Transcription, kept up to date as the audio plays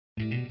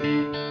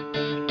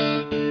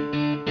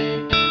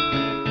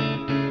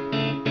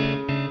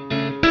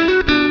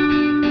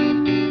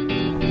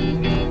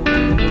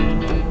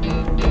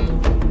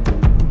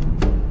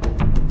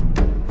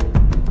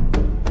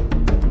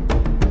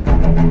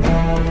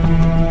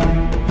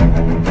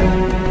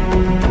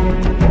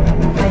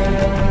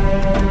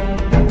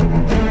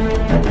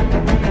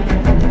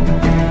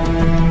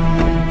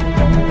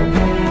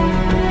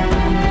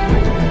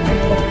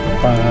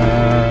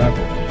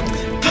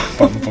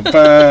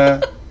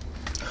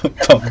Sorry,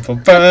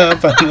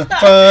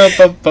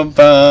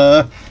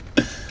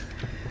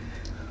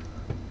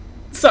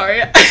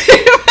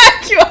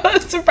 I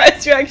was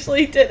surprised you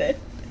actually did it.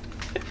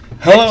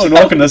 Hello and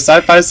welcome to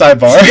Sci-Fi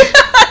Sidebar.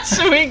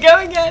 Should we go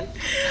again?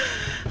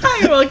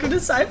 Hi, welcome to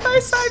Sci-Fi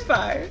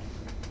Sidebar.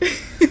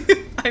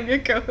 I'm your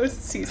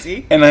co-host,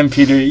 Cece. And I'm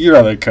Peter, your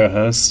other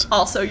co-host.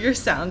 Also your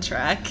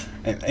soundtrack.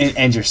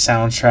 And your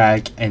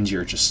soundtrack, and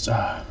you're just,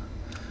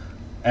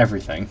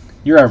 everything.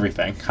 You're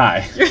everything.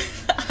 Hi.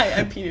 Hi,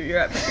 I'm Peter, you're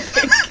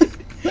everything.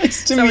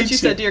 Nice to Is that meet what you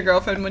said to your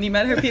girlfriend when you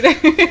met her, Peter?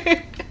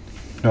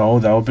 No,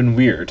 that would have been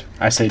weird.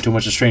 I say too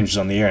much to strangers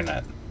on the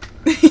internet.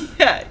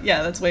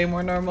 Yeah, that's way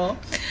more normal.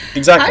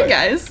 Exactly. Hi,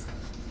 guys.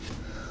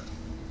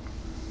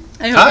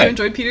 I hope you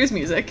enjoyed Peter's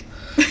music.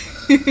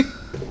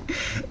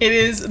 It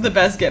is the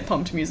best Get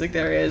Pumped music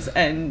there is,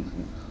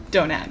 and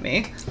don't at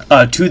me.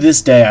 To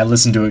this day, I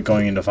listen to it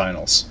going into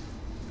finals.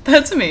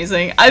 That's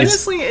amazing.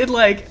 Honestly,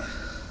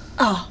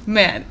 oh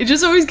man, it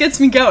just always gets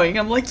me going.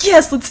 I'm like,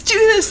 yes, let's do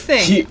this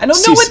thing. I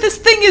don't know what this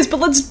thing is,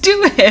 but let's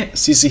do it.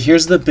 See,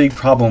 here's the big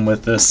problem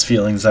with this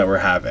feelings that we're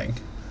having.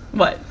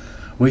 What?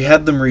 We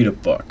had them read a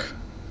book.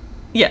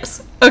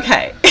 Yes.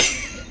 Okay.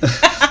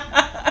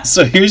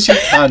 So here's your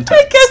context.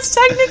 I guess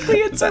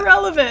technically it's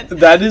irrelevant.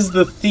 That is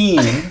the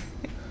theme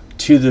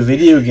to the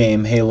video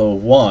game Halo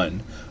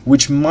 1,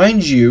 which,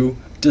 mind you,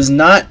 does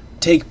not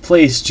take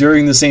place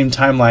during the same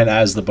timeline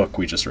as the book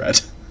we just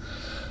read.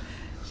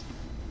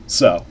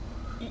 So.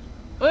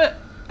 What?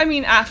 I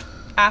mean,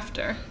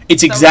 after.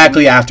 It's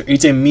exactly after.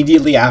 It's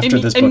immediately after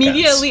this book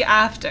Immediately ends.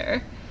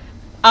 After.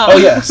 Oh,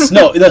 yes.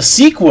 No, the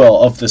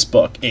sequel of this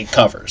book, it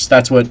covers.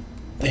 That's what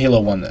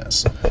Halo 1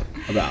 is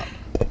about.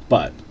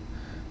 But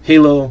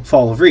Halo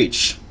Fall of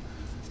Reach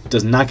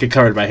does not get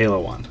covered by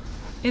Halo 1.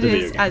 It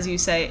is, as you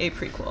say, a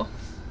prequel.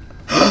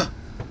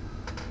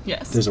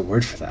 Yes. There's a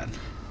word for that.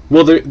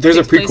 Well, there's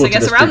a prequel to this prequel. I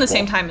guess around the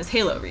same time as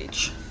Halo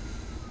Reach.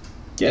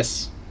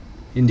 Yes.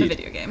 Indeed. The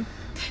video game.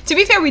 To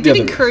be fair, we did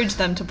encourage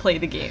them to play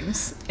the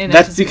games.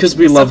 That's because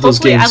we love those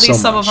games so much. At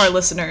least some of our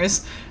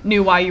listeners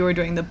knew why you were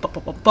doing the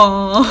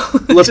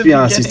Let's be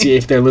honest,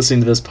 if they're listening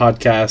to this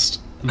podcast,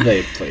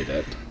 they played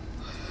it. If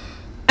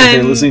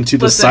they're listening to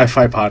the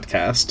Sci-Fi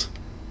podcast.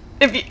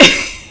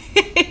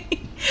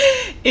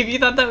 If you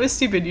thought that was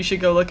stupid, you should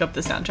go look up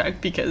the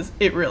soundtrack, because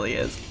it really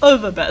is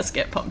the best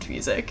Get Pumped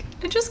music.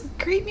 And just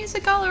great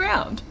music all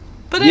around.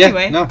 But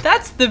anyway,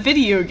 that's the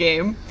video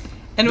game.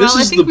 And while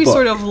I think we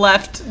sort of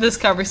left this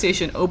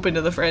conversation open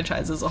to the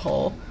franchise as a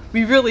whole,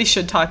 we really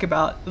should talk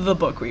about the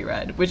book we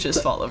read, which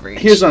is Fall of Reach.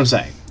 Here's what I'm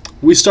saying.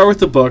 We start with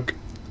the book,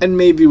 and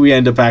maybe we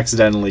end up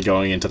accidentally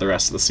going into the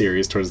rest of the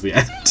series towards the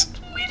end.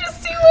 We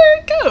just see where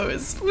it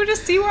goes. We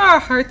just see where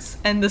our hearts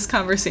and this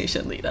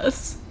conversation lead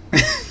us.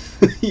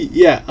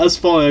 Yeah, us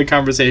following a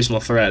conversational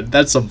thread.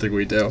 That's something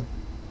we do.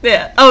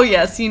 Yeah. Oh,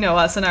 yes. You know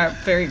us in our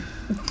very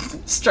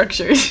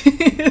structured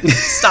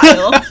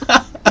style.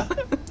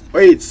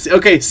 Wait.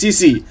 Okay,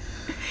 Cece.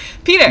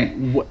 Peter.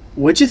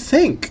 What'd you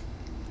think?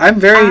 I am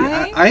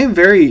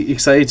very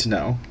excited to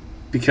know,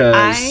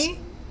 because...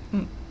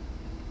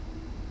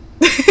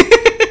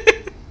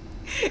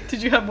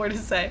 Did you have more to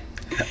say?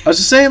 I was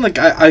just saying, like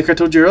I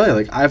told you earlier,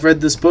 like, I've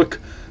read this book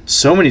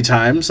so many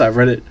times. I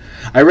read it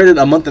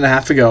a month and a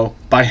half ago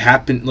I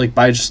happened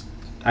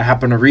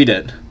to read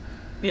it.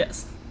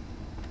 Yes.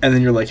 And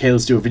then you're like, hey,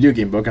 let's do a video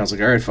game book. And I was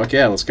like, all right, fuck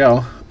yeah, let's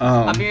go.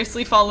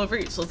 Obviously, Fall of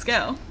Reach. Let's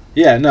go.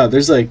 Yeah, no,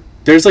 there's like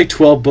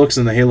 12 books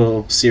in the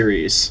Halo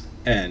series,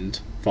 and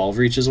Fall of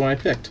Reach is one I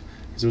picked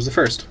because it was the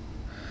first.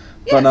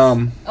 Yes. But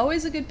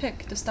always a good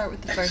pick to start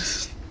with the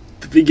first.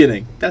 The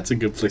beginning. That's a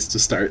good place to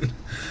start.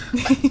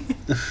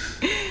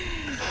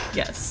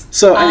 Yes.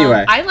 So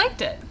anyway, I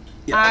liked it.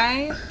 Yeah.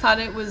 I thought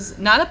it was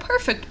not a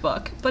perfect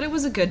book, but it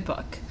was a good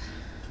book.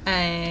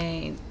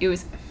 And it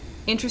was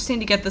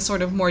interesting to get the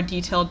sort of more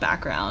detailed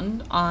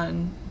background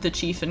on the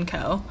Chief and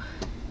co.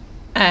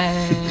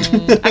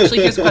 And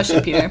actually, here's a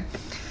question, Peter.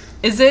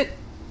 Is it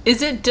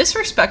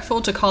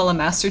disrespectful to call a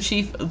Master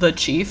Chief the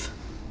Chief?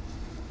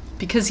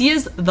 Because he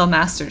is the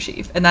Master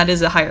Chief, and that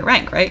is a higher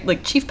rank, right?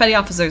 Like, Chief Petty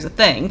Officer is a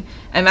thing,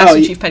 and Master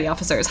Chief Petty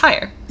Officer is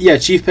higher. Yeah,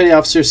 Chief Petty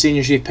Officer,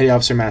 Senior Chief Petty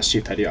Officer, Master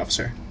Chief Petty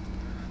Officer.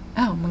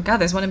 Oh my god,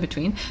 there's one in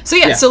between. So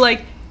yeah, so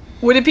like,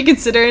 would it be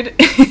considered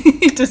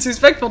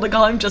disrespectful to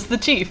call him just the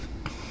Chief?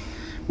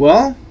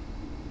 Well,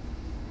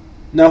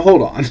 now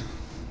hold on.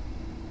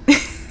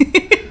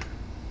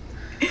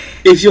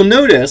 If you'll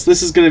notice,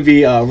 this is going to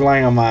be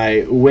relying on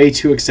my way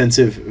too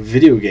extensive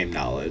video game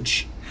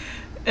knowledge.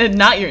 And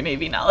not your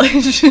Navy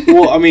knowledge.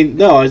 Well, I mean,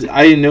 no,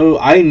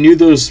 I knew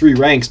those 3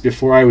 ranks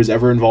before I was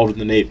ever involved in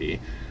the Navy.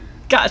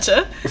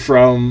 Gotcha.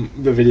 From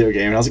the video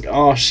game. And I was like,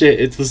 oh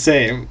shit, it's the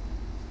same.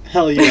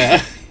 Hell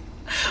yeah.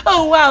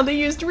 Oh wow, they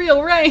used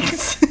real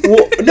ranks.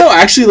 Well, no,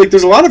 actually, like,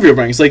 there's a lot of real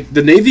ranks. Like,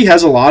 the Navy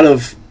has a lot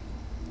of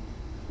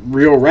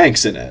real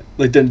ranks in it.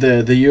 Like, the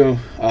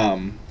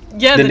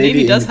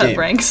Navy does have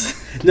ranks.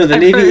 No, the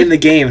Navy in the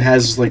game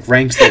has, like,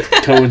 ranks that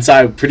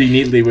coincide pretty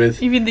neatly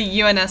with... You mean the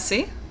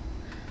UNSC?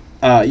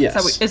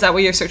 Yes. Is that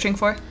what you're searching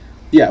for?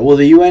 Yeah, well,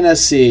 the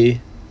UNSC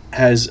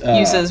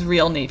uses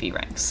real Navy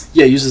ranks.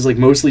 Yeah, uses like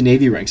mostly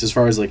Navy ranks as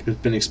far as like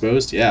been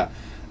exposed. Yeah.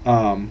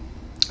 I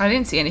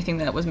didn't see anything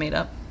that was made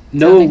up.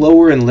 No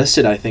lower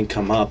enlisted, I think,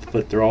 come up,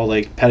 but they're all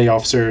like petty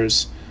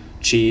officers,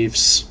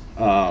 chiefs.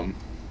 Because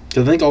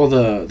I think all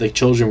the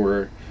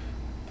children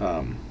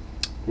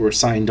were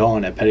signed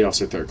on at petty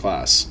officer 3rd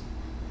class.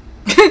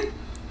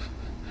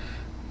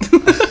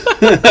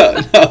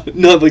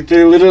 no, like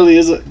there literally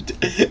is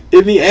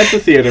in the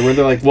amphitheater where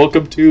they're like,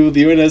 "Welcome to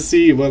the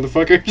UNSC,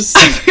 motherfuckers."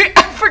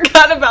 I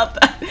forgot about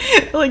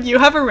that. Like, you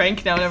have a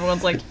rank now, and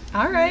everyone's like,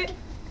 "All right,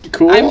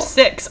 cool. I'm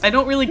 6. I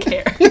don't really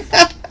care.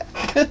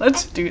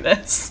 Let's do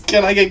this."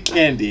 Can I get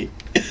candy?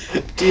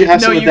 Do you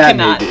have some of that?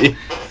 Cannot. Maybe?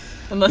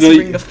 Unless you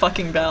ring the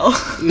fucking bell.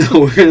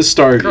 No, we're gonna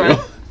starve you.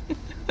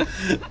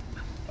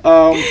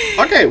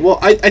 Okay, well,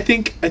 I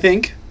think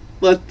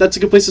that's a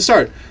good place to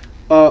start.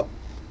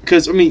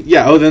 Because, I mean,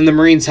 yeah, then the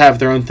Marines have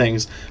their own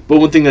things. But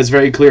one thing that's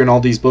very clear in all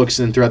these books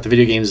and throughout the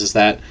video games is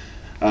that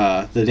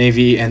the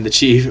Navy and the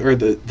Chief, or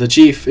the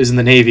Chief is in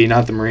the Navy,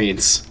 not the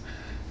Marines.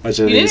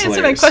 Which I think is hilarious. You didn't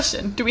answer my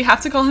question. Do we have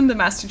to call him the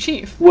Master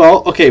Chief?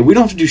 Well, okay, we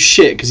don't have to do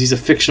shit because he's a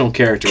fictional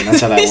character, and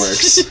that's how that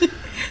works.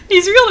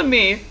 He's real to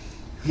me.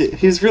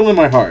 He's real in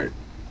my heart.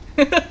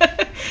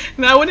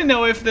 And I want to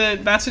know if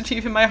the Master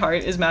Chief in my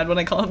heart is mad when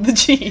I call him the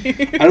Chief.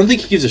 I don't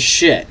think he gives a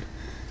shit.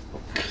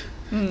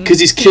 Because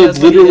he's killed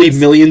literally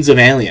millions of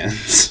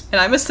aliens. And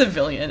I'm a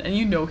civilian, and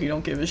you know he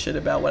don't give a shit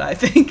about what I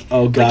think.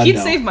 Oh, God, like, he'd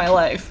no. save my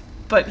life,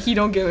 but he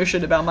don't give a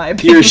shit about my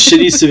opinion. You're a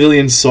shitty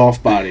civilian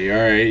soft body,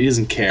 alright? He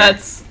doesn't care.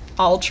 That's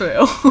all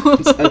true.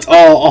 that's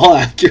all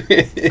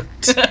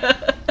accurate.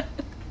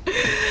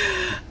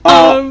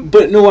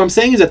 But no, what I'm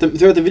saying is that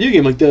throughout the video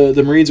game, like,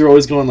 the Marines are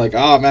always going like,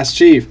 Master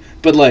Chief.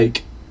 But,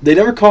 like, they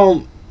never call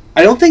him...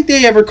 I don't think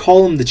they ever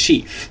call him the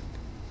Chief.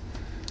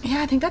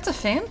 Yeah, I think that's a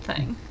fan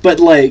thing. But,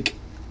 like...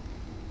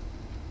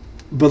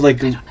 I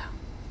don't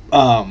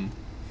know.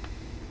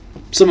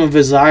 Some of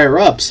his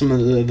higher-ups, some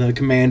of the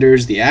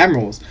commanders, the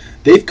admirals,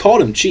 they've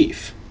called him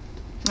Chief.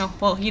 Oh,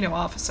 well,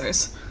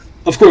 officers.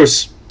 Of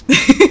course.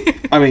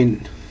 I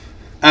mean,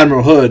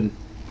 Admiral Hood,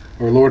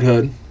 or Lord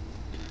Hood,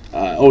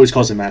 always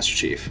calls him Master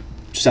Chief,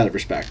 just out of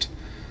respect.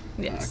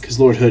 Yes. Because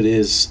Lord Hood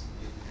is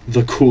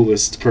the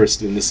coolest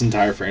person in this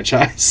entire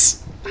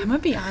franchise. I'm gonna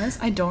be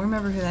honest, I don't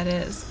remember who that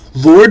is.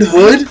 Lord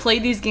Hood? I haven't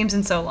played these games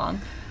in so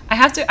long.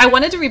 I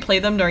wanted to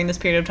replay them during this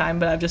period of time,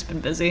 but I've just been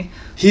busy.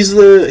 He's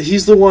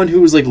the one who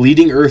was like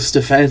leading Earth's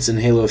defense in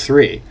Halo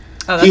 3.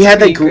 Oh,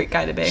 that's a great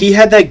guy to be. He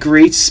had that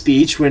great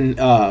speech when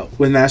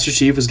Master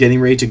Chief was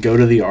getting ready to go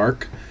to the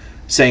Ark,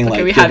 saying okay,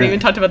 like we haven't even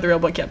talked about the real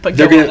book yet, but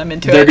I'm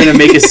into it. They're gonna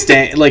make a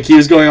stand. Like he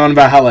was going on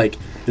about how like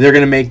they're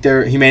gonna make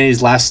their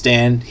humanity's last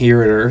stand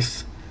here at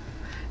Earth.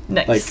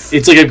 Nice. Like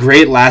it's like a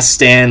great last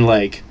stand.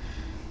 Like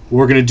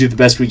we're going to do the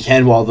best we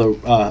can while the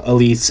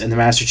elites and the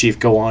Master Chief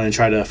go on and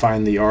try to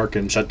find the Ark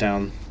and shut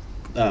down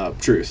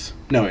Truth.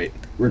 No, wait.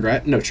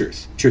 Regret? No,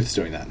 Truth. Truth is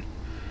doing that.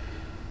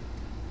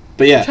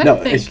 But yeah,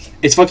 no,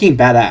 it's fucking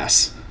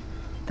badass.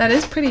 That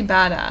is pretty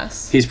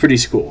badass. He's pretty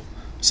cool.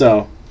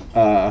 So,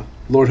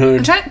 Lord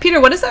Hood... Peter,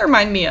 what does that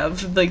remind me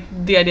of? Like,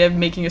 the idea of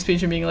making a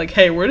speech and being like,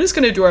 hey, we're just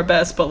going to do our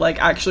best, but, like,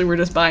 actually we're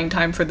just buying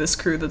time for this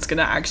crew that's going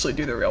to actually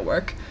do the real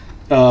work.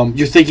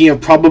 You're thinking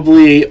of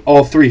probably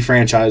all three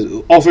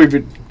franchises, all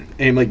three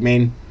like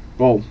main,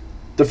 well,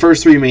 the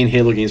first three main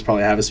Halo games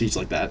probably have a speech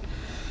like that.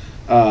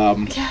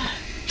 Yeah.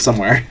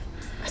 Somewhere.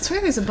 I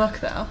swear there's a book,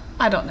 though.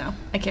 I don't know.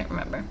 I can't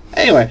remember.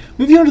 Anyway,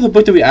 moving on to the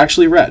book that we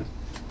actually read.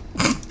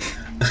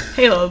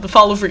 Halo, The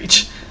Fall of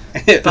Reach.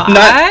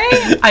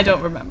 I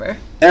don't remember.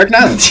 Eric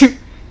Nyland. Do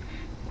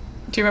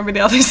you remember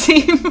the author's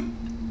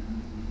name?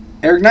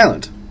 Eric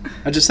Nyland.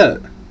 I just said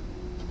it.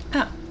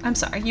 Oh, I'm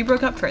sorry. You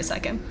broke up for a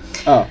second.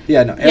 Oh,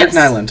 yeah, no. Eric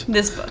Nyland.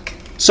 This book.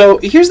 So,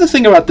 here's the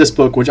thing about this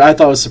book, which I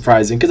thought was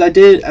surprising, because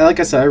like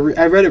I said,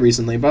 I read it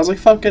recently, but I was like,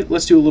 fuck it,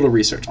 let's do a little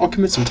research. I'll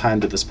commit some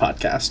time to this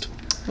podcast.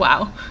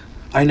 Wow.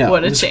 I know.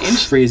 What a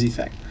change. Crazy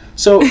thing.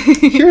 So,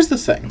 here's the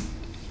thing.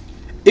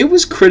 It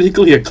was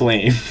critically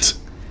acclaimed.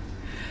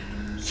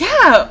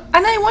 Yeah,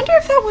 and I wonder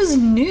if that was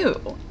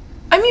new.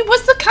 I mean,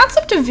 was the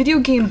concept of video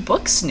game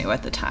books new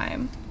at the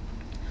time?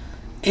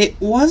 It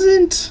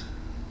wasn't...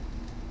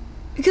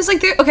 Because,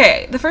 like,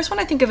 the first one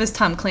I think of is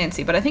Tom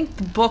Clancy, but I think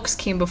the books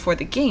came before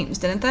the games,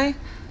 didn't they?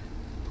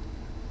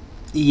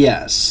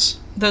 Yes.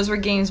 Those were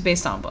games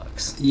based on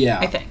books. Yeah.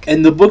 I think.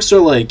 And the books are,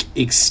 like,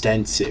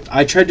 extensive.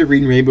 I tried to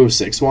read Rainbow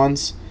Six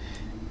once.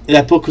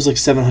 That book was, like,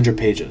 700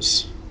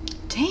 pages.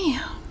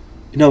 Damn.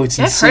 No, it's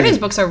insane. I've heard his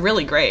books are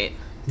really great.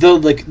 Though,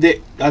 like,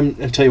 I'll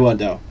tell you what,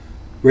 though.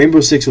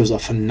 Rainbow Six was a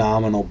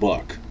phenomenal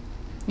book.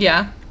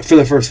 Yeah. For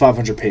the first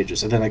 500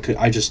 pages. And then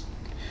I just...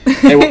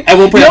 At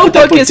one point, no I put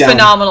that book is down.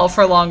 Phenomenal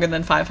for longer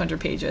than 500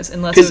 pages,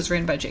 unless it was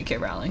written by J.K.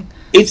 Rowling.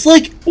 It's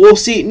like, well,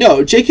 see,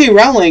 no, J.K.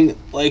 Rowling,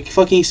 like,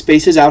 fucking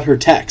spaces out her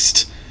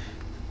text.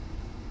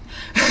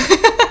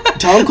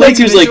 Tom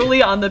Clancy was, like...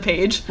 visually on the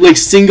page? Like,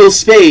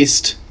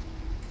 single-spaced,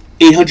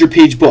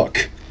 800-page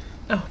book.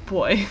 Oh,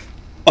 boy.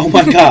 Oh,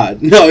 my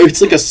God. No, it's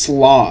like a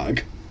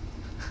slog.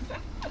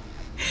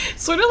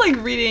 Sort of like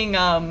reading,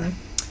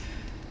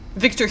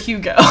 Victor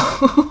Hugo.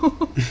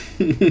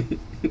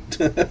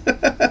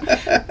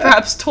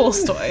 Perhaps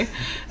Tolstoy.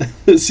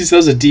 See, that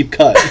was a deep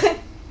cut.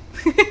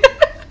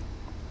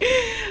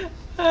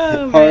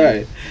 Oh, All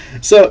right.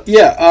 So,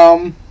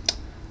 yeah,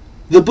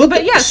 the book...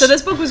 But yeah, so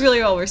this book was really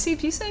well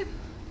received, you say?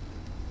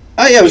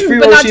 Oh, yeah, it was pretty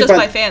But well not received just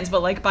by fans,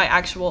 but like by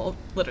actual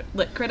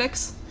lit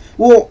critics?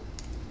 Well,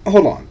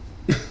 hold on.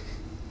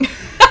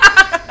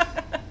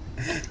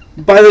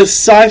 By the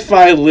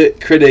sci-fi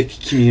lit critic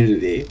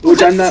community,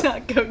 which I'm not...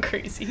 Let's not go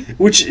crazy.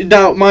 Which,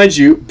 now, mind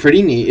you,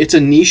 pretty neat. It's a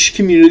niche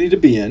community to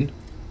be in.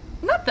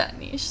 Not that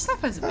niche.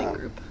 Sci-fi's a big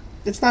group.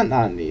 It's not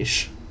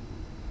niche.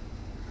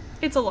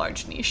 It's a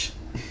large niche.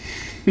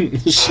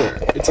 Sure,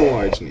 it's a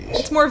large niche.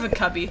 It's more of a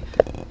cubby.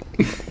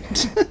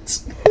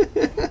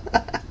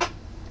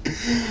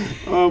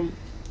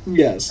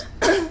 Yes.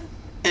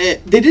 They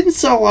didn't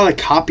sell a lot of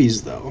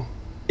copies, though.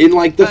 In,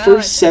 like, the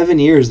first 7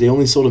 years, they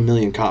only sold 1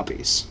 million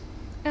copies.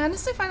 I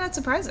honestly find that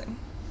surprising.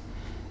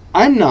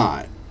 I'm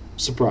not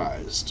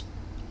surprised.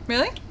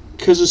 Really?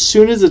 Because as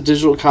soon as a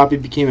digital copy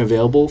became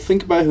available,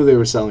 think about who they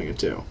were selling it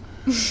to.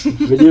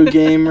 Video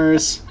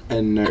gamers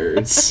and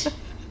nerds.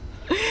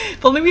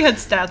 If only we had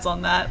stats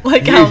on that.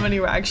 Like, how many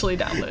were actually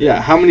downloaded.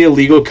 Yeah, how many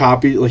illegal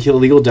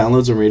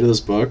downloads were made of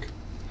this book?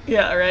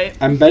 Yeah, right?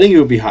 I'm betting it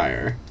would be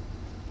higher.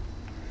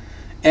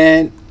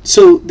 And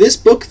so this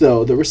book,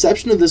 though, the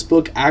reception of this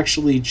book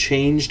actually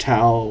changed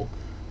how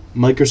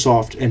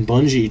Microsoft and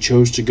Bungie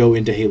chose to go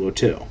into Halo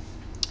 2.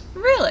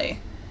 Really?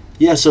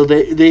 Yeah, so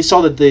they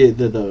saw that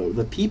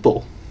the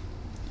people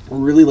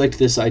really liked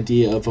this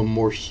idea of a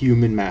more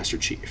human Master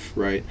Chief,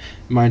 right?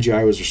 Mind you,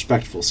 I was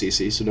respectful,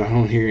 Cece, so I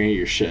don't hear any of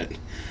your shit.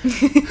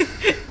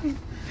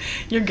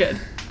 You're good.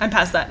 I'm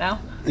past that now.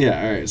 Yeah,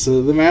 alright,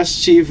 so the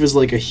Master Chief is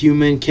like a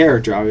human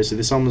character, obviously.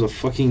 They saw him as a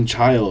fucking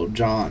child,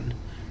 John,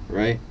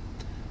 right?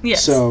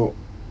 Yes. So,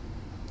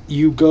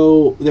 they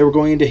were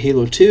going into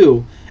Halo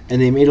 2,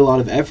 and they made a lot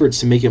of efforts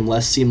to make him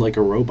less seem like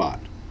a robot,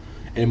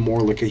 and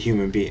more like a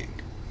human being.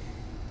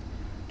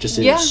 Just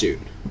in a suit.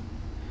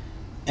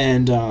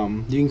 And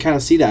you can kind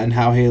of see that in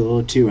how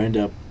Halo 2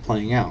 ended up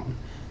playing out.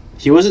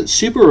 He wasn't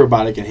super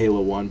robotic in Halo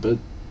 1, but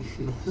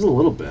just a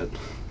little bit.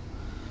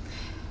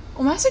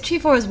 Well, Master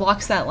Chief always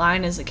walks that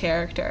line as a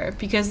character,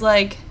 because,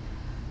 like,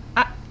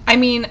 I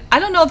mean, I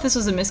don't know if this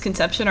was a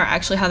misconception or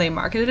actually how they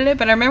marketed it,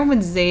 but I remember when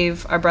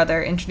Zave, our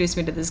brother, introduced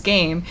me to this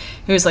game,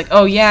 he was like,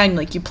 oh yeah, and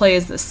like you play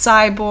as the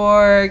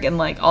cyborg and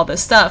like all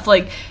this stuff.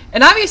 Like,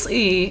 and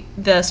obviously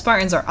the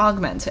Spartans are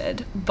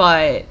augmented,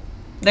 but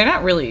they're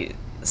not really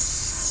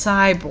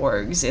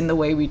cyborgs in the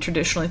way we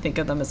traditionally think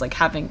of them as like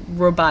having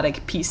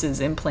robotic pieces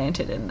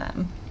implanted in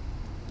them.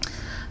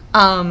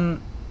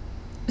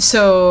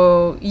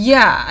 So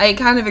yeah, I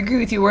kind of agree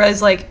with you, whereas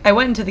like I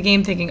went into the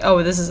game thinking,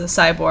 oh, this is a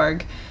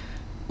cyborg,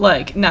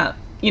 like, not,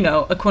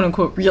 a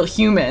quote-unquote real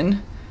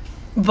human,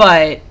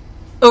 but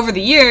over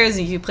the years,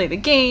 if you play the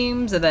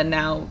games, and then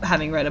now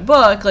having read a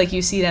book, like,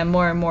 you see them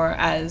more and more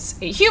as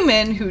a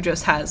human who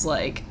just has,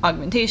 like,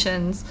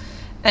 augmentations,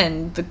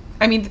 and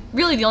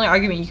really the only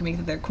argument you can make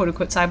that they're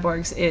quote-unquote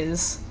cyborgs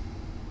is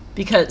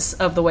because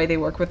of the way they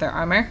work with their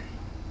armor,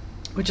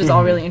 which is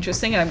all really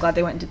interesting, and I'm glad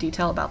they went into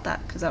detail about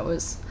that, because that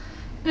was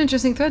an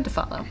interesting thread to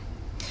follow.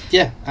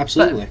 Yeah,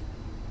 absolutely. But,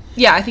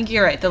 yeah, I think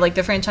you're right. That like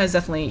the franchise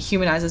definitely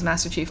humanizes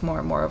Master Chief more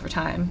and more over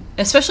time,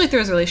 especially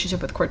through his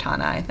relationship with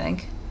Cortana. I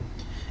think.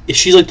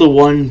 She's like the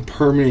one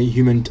permanent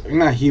human,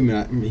 not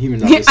human.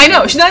 Human. Yeah, I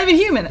know she's not even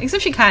human,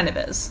 except she kind of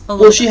is.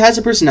 Well, she has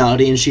a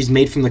personality, and she's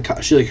made from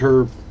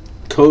her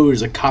code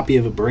is a copy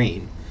of a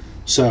brain,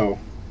 so.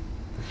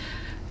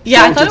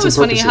 Yeah, I thought it was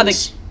funny how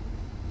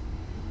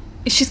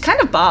she's kind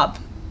of Bob.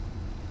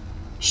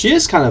 She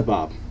is kind of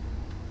Bob.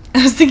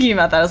 I was thinking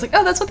about that. I was like,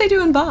 oh, that's what they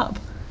do in Bob.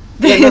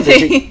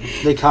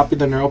 They copy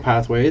the neural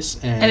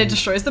pathways and it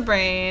destroys the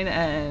brain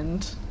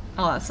and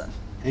all that stuff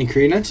and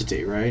create an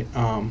entity, right?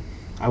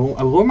 I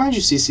will remind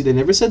you, Cece, they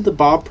never said the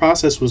Bob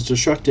process was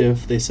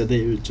destructive. They said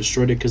they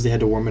destroyed it because they had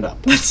to warm it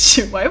up. That's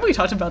true. Why have we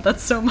talked about that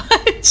so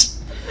much?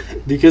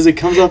 Because it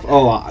comes up a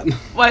lot.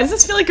 Why does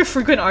this feel like a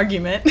frequent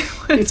argument?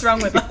 What's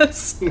wrong with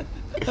us?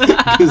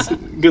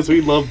 Because we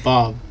love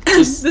Bob.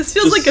 This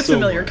feels like a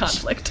familiar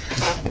conflict.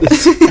 I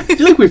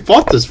feel like we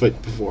fought this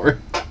fight before.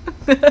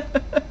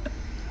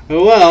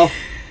 Oh well.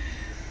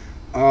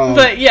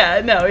 But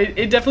yeah, no,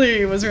 it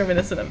definitely was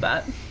reminiscent of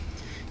that.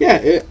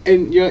 Yeah,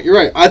 and you're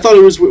right. I thought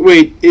it was...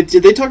 Wait,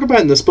 did they talk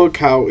about in this book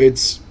how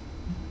it's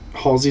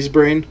Halsey's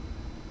brain?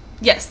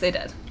 Yes, they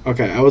did.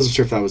 Okay, I wasn't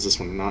sure if that was this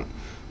one or not.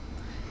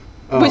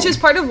 Which is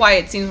part of why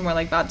it seems more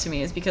like Bob to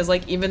me, is because,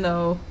 like, even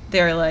though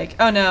they're like,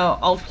 oh no,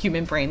 all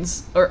human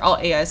brains, or all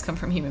AIs come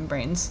from human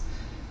brains,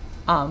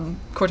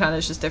 Cortana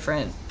is just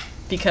different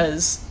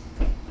because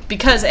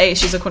A,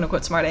 she's a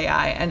quote-unquote smart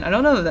AI, and I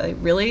don't know that they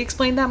really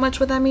explained that much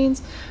what that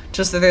means,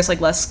 just that there's,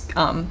 like, less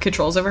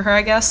controls over her,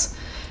 I guess.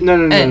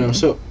 No.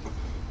 So,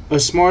 a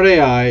smart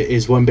AI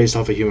is one based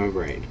off a human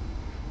brain.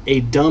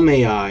 A dumb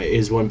AI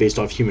is one based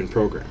off human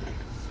programming.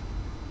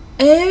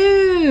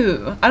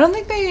 Oh, I don't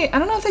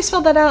know if they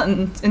spelled that out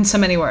in so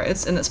many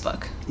words in this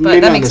book, but Maybe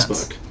that not makes in this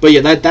sense. book. But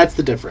yeah, that's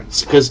the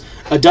difference. Because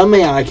a dumb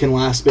AI can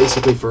last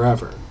basically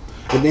forever.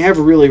 And they have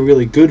really,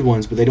 really good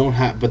ones, but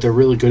they're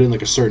really good in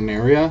like a certain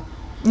area.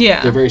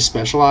 Yeah. They're very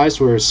specialized,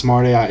 whereas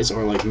smart AIs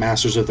are like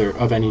masters of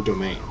any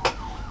domain.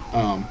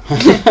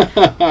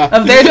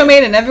 Of their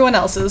domain and everyone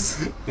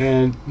else's.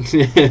 And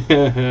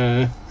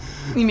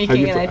You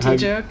making an IT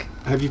joke?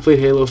 Have you played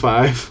Halo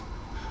 5?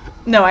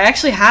 No, I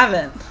actually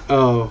haven't.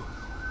 Oh,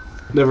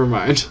 never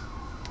mind.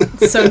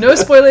 So no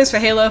spoilers for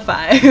Halo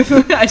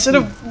 5. I should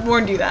have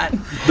warned you that.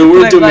 The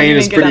word But I'm glad domain you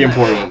is didn't get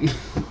pretty on that.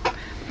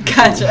 important.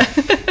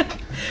 Gotcha.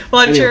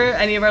 Well, I'm Anyway. sure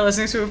any of our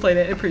listeners who have played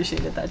it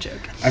appreciated that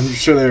joke. I'm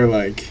sure they were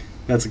like,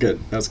 that's a good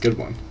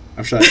one.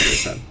 I'm sure that's what they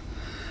said.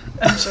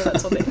 I'm sure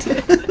that's what they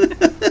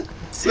did.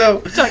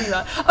 So, Talking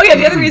about. Oh yeah,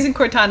 the other reason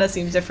Cortana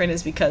seems different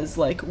is because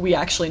like we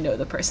actually know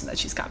the person that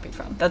she's copied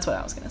from. That's what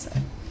I was gonna say.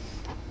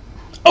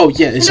 oh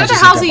yeah, it's And not Dr.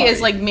 just like Halsey that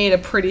is body. like made a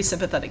pretty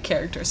sympathetic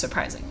character,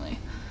 surprisingly.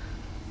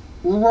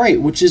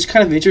 Right, which is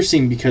kind of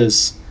interesting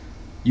because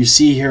you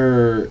see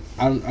her.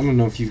 I don't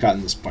know if you've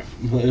gotten this point.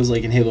 It was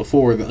like in Halo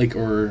 4,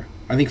 or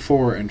I think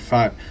 4 and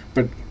 5.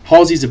 But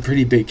Halsey's a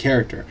pretty big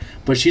character,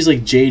 but she's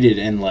like jaded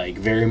and like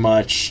very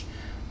much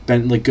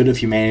been like good of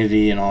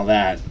humanity and all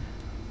that.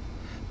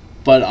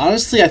 But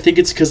honestly, I think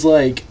it's because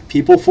like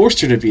people forced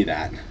her to be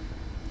that.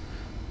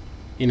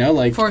 You know,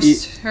 like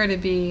Forced her to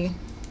be.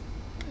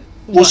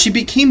 well, she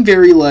became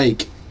very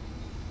like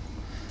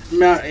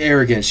not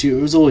arrogant. She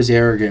was always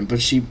arrogant,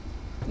 but she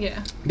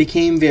Yeah.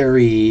 became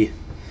very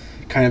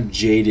kind of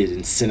jaded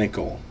and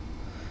cynical.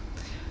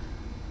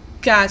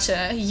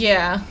 Gotcha.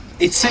 Yeah.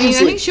 It seems I mean, I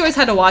like think she always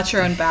had to watch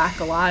her own back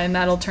a lot, and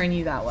that'll turn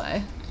you that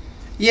way.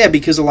 yeah,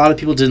 because a lot of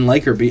people didn't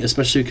like her,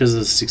 especially because of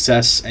the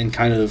success and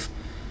kind of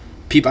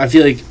people. I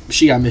feel like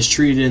she got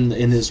mistreated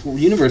in this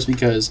universe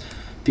because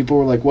people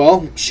were like,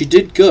 "Well, she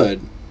did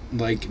good.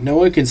 Like, no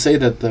one can say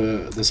that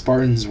the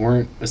Spartans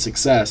weren't a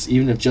success,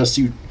 even if just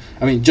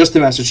the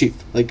Master Chief.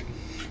 Like,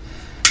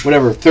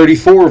 whatever,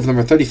 34 of them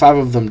or 35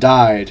 of them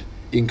died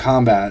in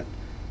combat,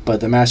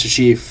 but the Master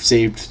Chief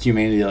saved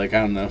humanity like,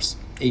 I don't know,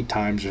 8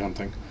 times or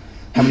something.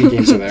 How many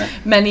games are there?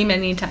 Many,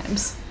 many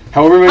times.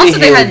 However many Also,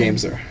 they Halo had-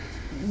 games there.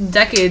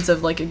 Decades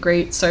of like a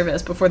great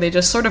service before they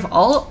just sort of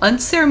all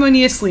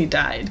unceremoniously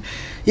died.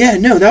 Yeah,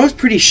 no, that was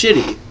pretty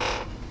shitty.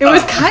 It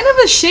was kind of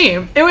a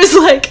shame. It was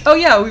like, oh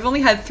yeah, we've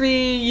only had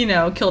 3,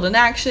 killed in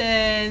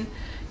action,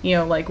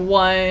 like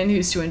 1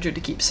 who's too injured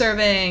to keep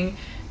serving,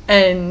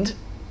 and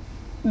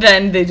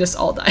then they just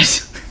all died.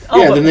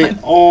 Yeah, then they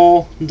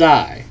all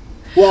die.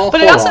 Well,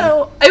 But it hold on.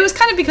 also, it was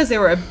kind of because they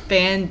were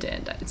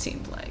abandoned, it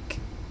seemed like.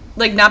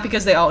 Like, not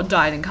because they all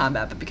died in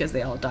combat, but because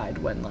they all died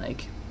when,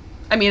 like...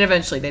 I mean,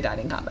 eventually they died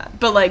in combat.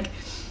 But, like,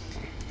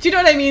 do you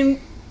know what I mean?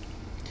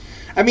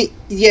 I mean,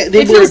 yeah,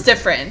 It feels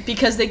different,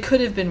 because they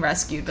could have been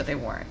rescued, but they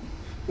weren't.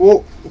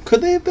 Well,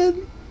 could they have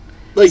been?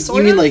 Like, Sort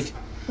you mean of. like...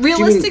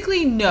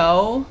 Realistically,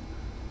 no.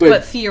 But,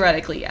 But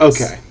theoretically, yes.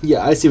 okay,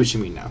 yeah, I see what you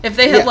mean now. If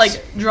they had, Yes.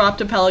 like, dropped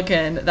a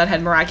pelican that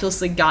had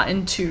miraculously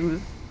gotten to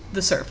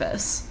the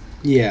surface,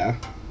 Yeah.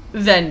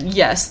 then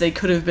yes, they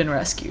could have been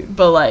rescued.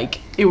 But, like,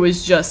 it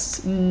was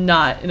just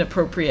not an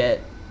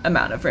appropriate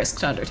amount of risk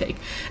to undertake.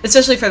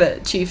 Especially for the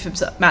chief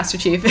himself, Master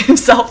Chief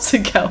himself to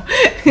go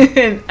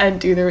and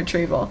do the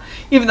retrieval.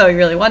 Even though he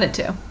really wanted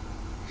to.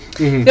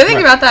 Mm-hmm, The other thing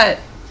about that,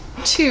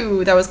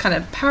 too, that was kind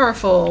of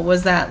powerful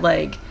was that,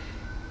 like,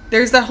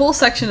 there's that whole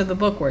section of the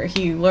book where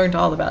he learned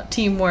all about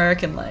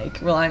teamwork and,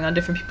 like, relying on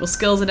different people's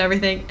skills and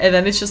everything. And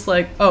then it's just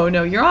like, oh,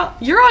 no, you're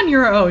on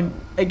your own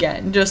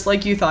again, just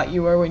like you thought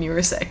you were when you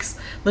were 6.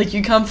 Like,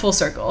 you come full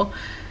circle.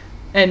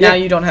 And now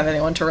Yeah. you don't have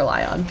anyone to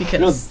rely on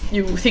because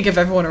you think of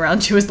everyone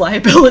around you as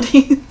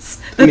liabilities.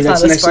 That's I mean,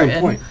 that's not an a excellent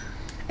Spartan. point.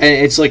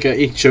 And it's like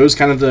it shows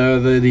kind of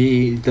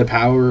the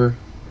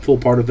powerful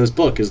part of this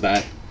book is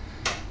that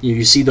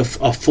you see a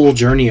full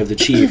journey of the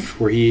Chief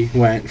where he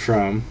went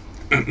from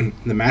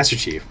the Master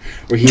Chief,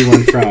 where he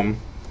went from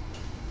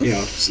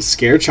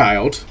scared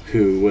child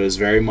who was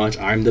very much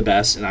I'm the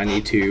best and I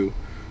need to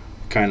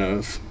kind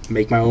of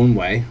make my own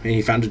way, and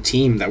he found a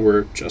team that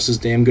were just as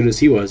damn good as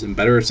he was and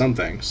better at some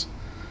things.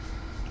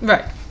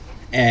 Right.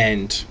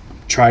 And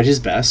tried his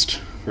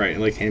best, right?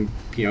 Like, and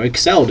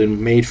excelled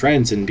and made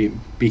friends and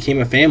became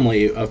a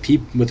family of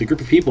people with a group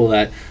of people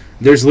that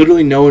there's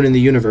literally no one in the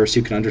universe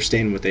who can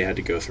understand what they had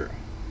to go through.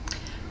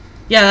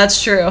 Yeah,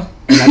 that's true.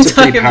 And that's a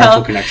pretty Talking powerful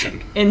about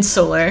connection.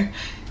 Insular.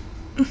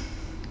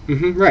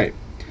 Right.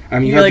 I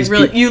mean, you You're have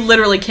like these you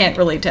literally can't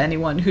relate to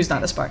anyone who's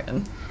not a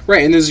Spartan.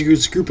 right, and there's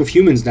this group of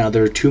humans now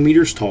that are 2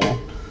 meters tall,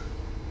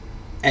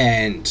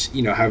 and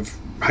have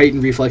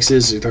heightened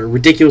reflexes. They're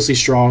ridiculously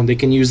strong. They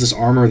can use this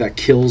armor that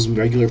kills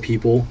regular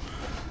people,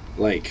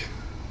 like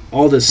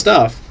all this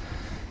stuff,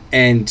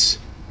 and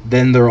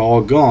then they're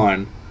all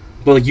gone.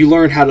 But like, you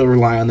learn how to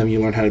rely on them. You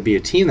learn how to be a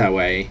team that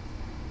way,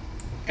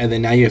 and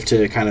then now you have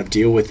to kind of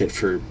deal with it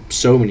for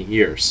so many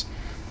years.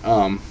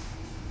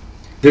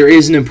 There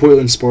is an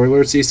important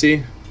spoiler,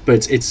 CC,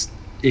 but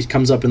it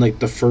comes up in like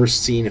the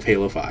first scene of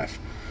Halo 5.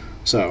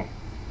 So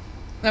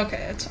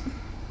Okay, that's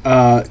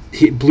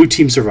fine. Blue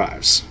team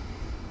survives.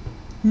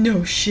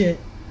 No shit.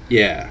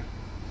 Yeah.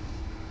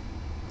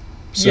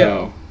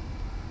 So.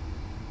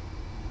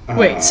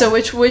 Wait, so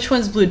which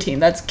one's blue team?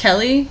 That's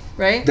Kelly,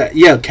 right?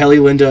 Kelly,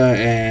 Linda,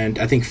 and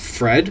I think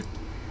Fred.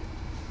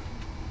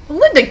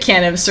 Linda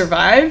can't have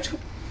survived.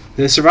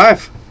 They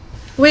survive.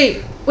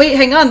 Wait,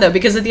 hang on though,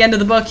 because at the end of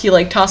the book he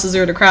like tosses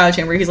her to cryo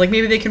chamber. He's like,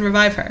 maybe they can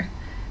revive her.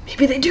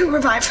 Maybe they do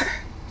revive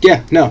her.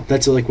 Yeah, no,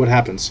 that's like what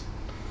happens.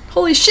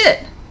 Holy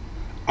shit.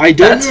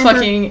 That's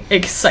fucking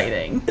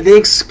exciting. They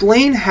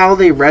explain how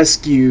they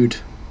rescued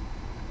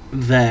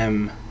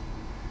them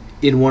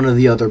in one of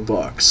the other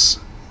books.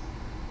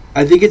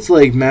 I think it's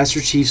like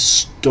Master Chief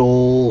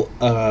stole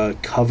a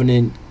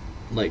Covenant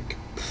like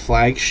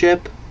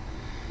flagship.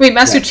 Wait,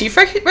 Master Chief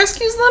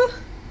rescues them?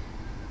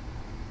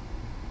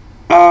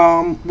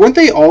 Weren't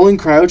they all in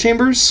cryo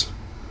chambers?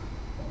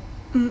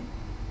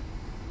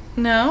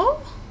 No?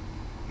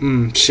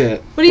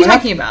 Shit. What are you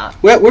talking about?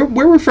 Where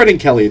were Fred and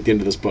Kelly at the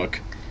end of this book?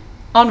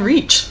 On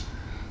Reach.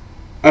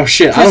 Oh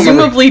shit,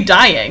 Presumably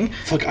dying.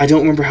 Fuck, I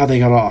don't remember how they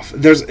got off.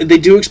 They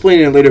do explain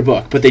it in a later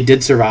book, but they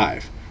did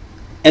survive.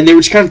 And they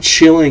were just kind of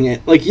chilling.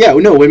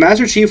 When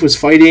Master Chief was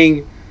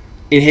fighting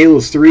in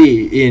Halo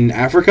 3 in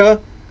Africa,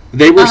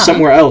 they were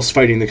somewhere else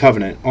fighting the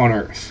Covenant on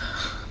Earth.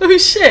 Oh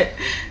shit.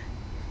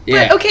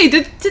 Yeah. But, okay,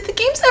 did the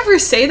games ever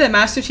say that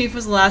Master Chief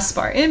was the last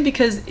Spartan?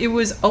 Because it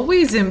was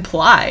always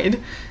implied.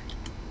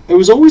 It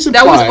was always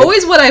implied. That was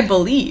always what I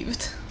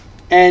believed.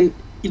 And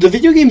the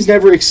video games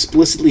never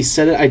explicitly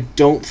said it, I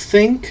don't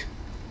think.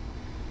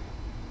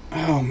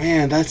 Oh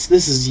man, this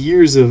is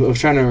years of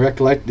trying to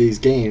recollect these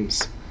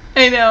games.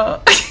 I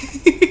know.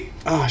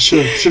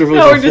 Should have really.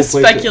 No, we're just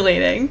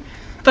speculating.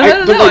 But I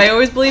don't know. I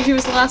always believed he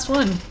was the last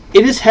one.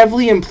 It is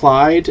heavily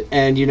implied,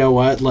 and you know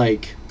what?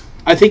 Like,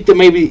 I think that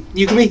maybe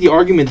you can make the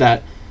argument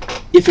that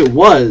if it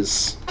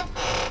was,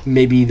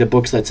 maybe the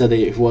books that said that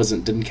it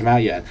wasn't didn't come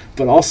out yet.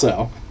 But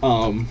also,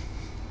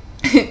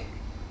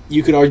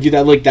 you could argue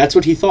that like that's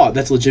what he thought.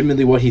 That's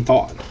legitimately what he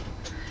thought.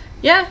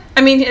 Yeah,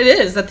 I mean it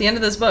is. At the end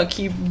of this book,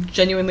 he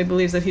genuinely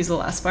believes that he's the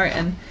last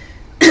Spartan.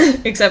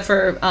 Except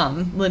for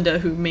Linda,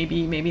 who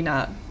maybe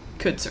not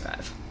could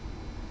survive.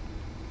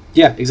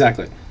 Yeah,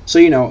 exactly. So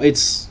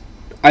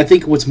I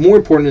think what's more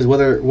important is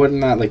whether or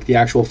not like the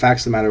actual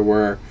facts of the matter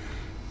were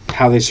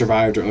how they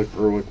survived,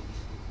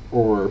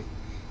 or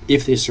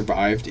if they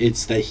survived.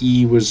 It's that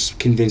he was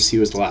convinced he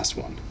was the last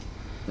one.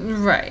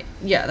 Right.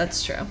 Yeah,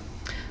 that's true.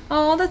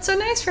 Oh, that's so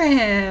nice for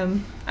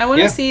him. I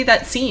want to see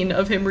that scene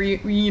of him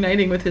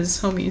reuniting with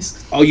his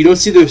homies. Oh, you don't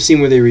see the scene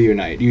where they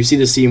reunite. You see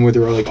the scene where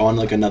they're like on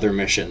like another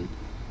mission.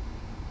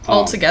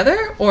 All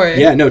together? Or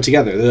yeah, no,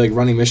 together. They're like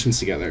running missions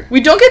together.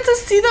 We don't get to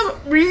see them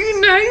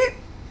reunite?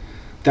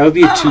 That would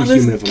be too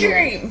human of a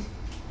moment.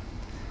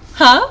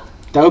 Huh?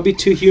 That would be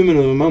too human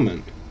of a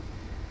moment.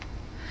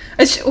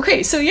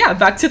 Okay, so yeah,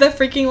 back to that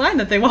freaking line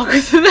that they walk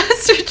with the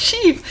Master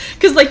Chief.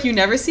 Because, like, you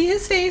never see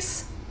his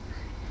face.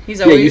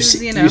 He's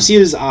always, you see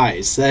his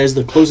eyes. That is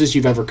the closest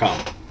you've ever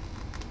come.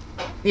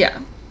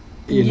 Yeah.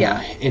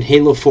 In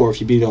Halo 4,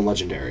 if you beat it on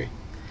Legendary.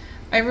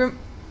 I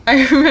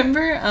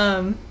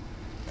remember,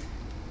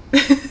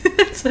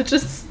 such a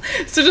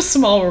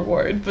small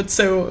reward, but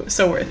so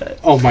worth it.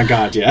 Oh my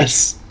god,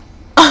 yes.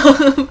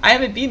 I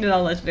haven't beaten it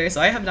on Legendary,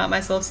 so I have not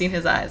myself seen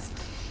his eyes.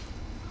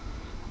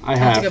 I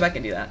have to go back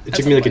and do that. It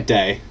took me like a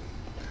day.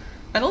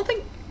 I don't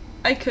think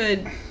I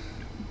could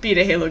beat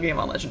a Halo game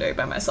on Legendary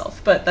by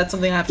myself, but that's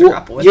something I have to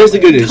grapple with. Here's the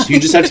good news: you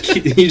just have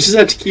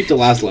to keep the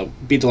last level,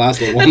 beat the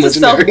last level. That's a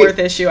self-worth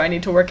issue I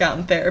need to work out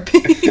in therapy.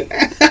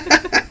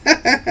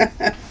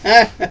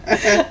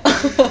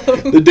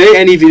 The day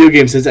any video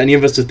game sends any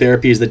of us to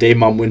therapy is the day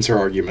Mom wins her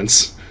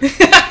arguments.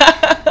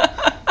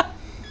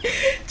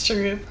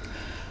 True.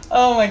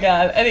 Oh my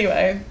god.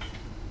 Anyway.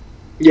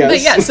 Yes.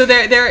 But yeah, so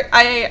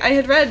I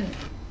had read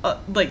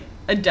like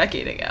a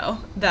decade ago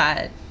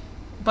that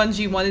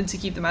Bungie wanted to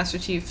keep the Master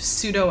Chief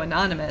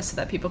pseudo-anonymous so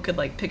that people could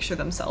like picture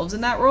themselves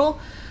in that role.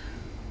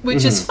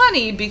 Which is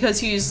funny because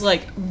he's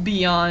like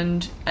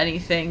beyond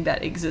anything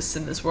that exists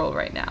in this world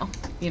right now,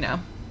 That's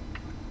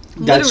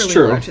literally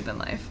true. larger than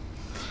life.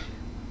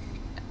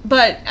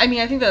 But, I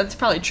mean, I think that's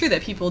probably true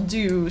that people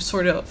do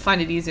sort of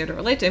find it easier to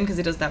relate to him because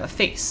he doesn't have a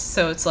face.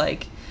 So it's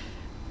like,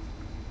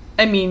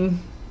 I mean,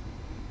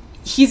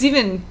 he's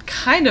even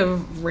kind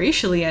of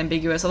racially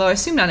ambiguous, although I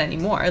assume not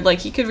anymore. Like,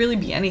 he could really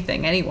be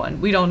anything,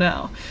 anyone. We don't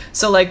know.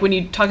 So, like, when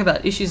you talk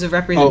about issues of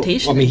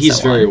representation, he's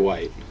very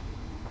white.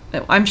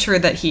 I'm sure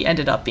that he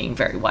ended up being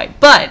very white,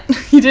 but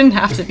he didn't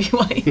have to be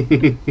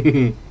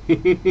white.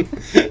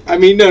 I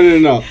mean,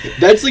 no.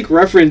 That's, like,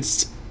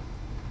 referenced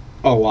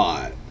a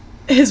lot.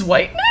 His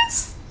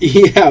whiteness?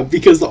 Yeah,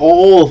 because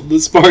all the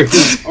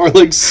Spartans are,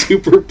 like,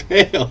 super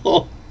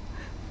pale.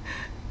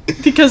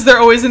 Because they're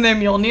always in their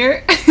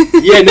Mjolnir?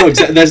 Yeah, no,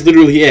 that's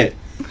literally it.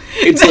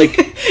 It's like...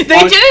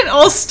 They didn't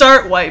all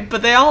start white,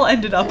 but they all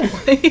ended up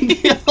white.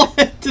 They all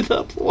ended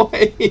up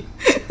white.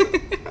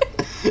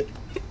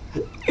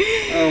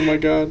 Oh my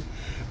god.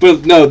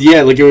 But no,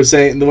 yeah, like it was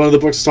saying, one of the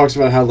books talks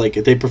about how like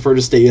they prefer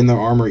to stay in their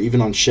armor even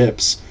on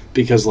ships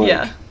because like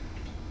Yeah.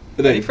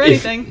 Ready for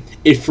anything.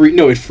 It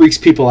freaks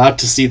people out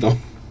to see them.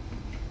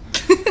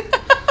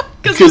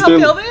 Because of how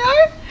pale they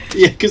are?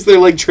 Yeah, because they're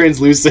like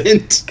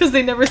translucent. Because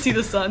they never see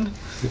the sun.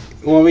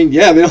 Well, I mean,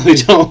 yeah, they only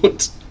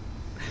don't.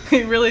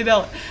 They really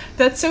don't.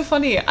 That's so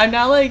funny. I'm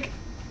now like,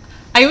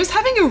 I was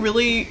having a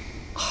really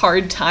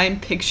hard time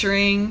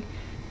picturing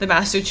the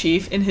Master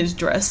Chief in his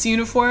dress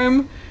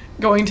uniform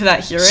going to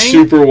that hearing.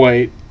 Super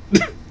white.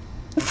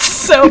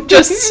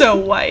 Just so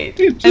white.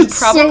 Just and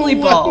probably so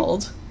white.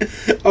 bald.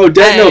 Oh,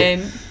 no.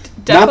 And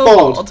Not defo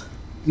bald.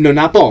 No,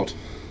 not bald.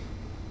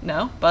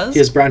 No? Buzz? He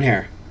has brown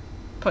hair.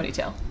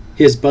 Ponytail.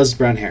 He has buzzed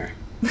brown hair.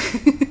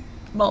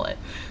 Mullet.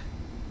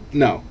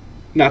 No,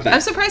 not that.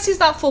 I'm surprised he's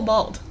not full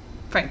bald,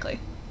 frankly.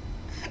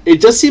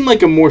 It does seem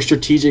like a more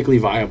strategically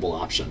viable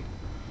option.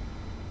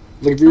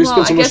 Like, if you're going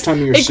to spend so much time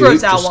in your suit... It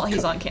grows out while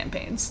he's on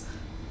campaigns.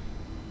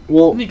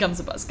 Well... He becomes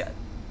a buzz cut.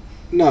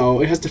 No,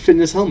 it has to fit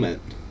in his helmet.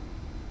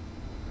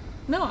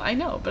 No, I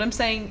know, but I'm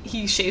saying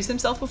he shaves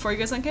himself before he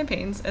goes on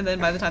campaigns, and then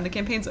by the time the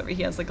campaign's over,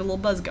 he has like a little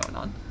buzz going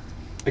on.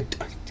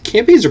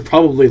 Campaigns are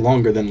probably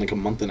longer than like a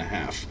month and a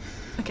half.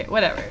 Okay,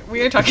 whatever.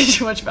 We are talking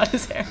too much about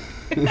his hair.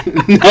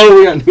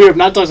 No, we have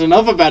not talked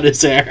enough about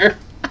his hair.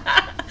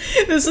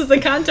 This is the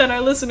content our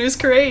listeners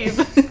crave.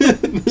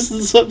 This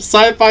is a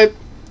sci-fi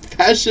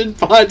fashion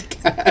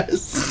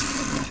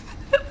podcast.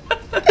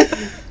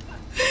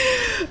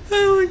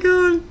 Oh my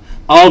god.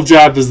 Olive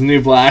Drop is the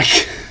new black.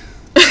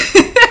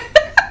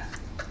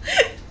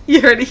 You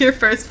heard it here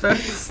first,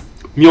 folks.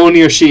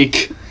 Mjolnir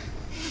chic.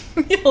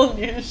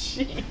 Mjolnir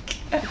chic.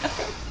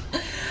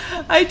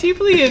 I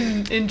deeply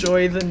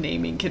enjoy the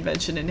naming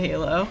convention in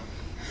Halo.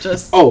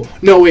 Oh,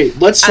 no, wait.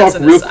 Let's talk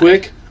real aside.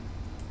 quick.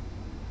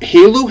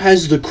 Halo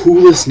has the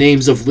coolest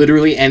names of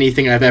literally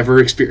anything I've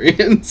ever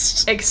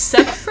experienced.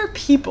 Except for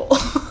people.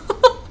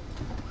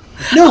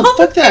 No, All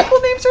fuck the that. people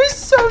names are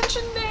so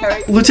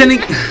generic.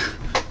 Lieutenant...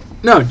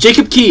 No,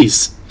 Jacob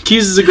Keyes.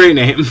 Keyes is a great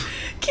name.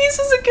 Keys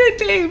is a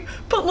good name,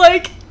 but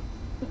like,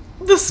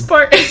 the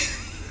Spartan...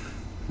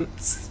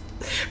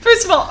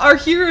 First of all, our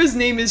hero's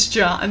name is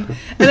John,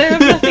 and I have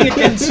nothing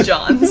against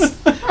Johns,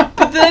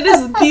 but that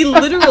is the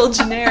literal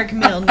generic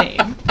male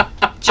name.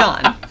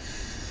 John.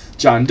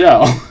 John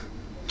Doe.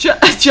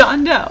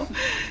 John Doe.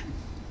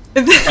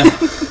 And then,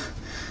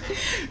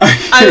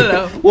 I don't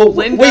know. Well,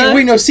 Linda,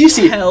 wait, no,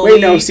 Cece. Kelly,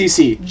 Wait, no,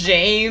 Cece.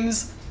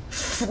 James,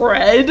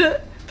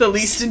 Fred, the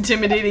least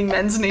intimidating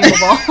men's name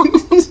of all.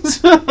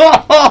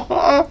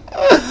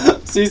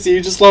 Cece,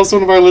 you just lost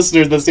one of our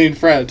listeners that's named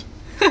Fred.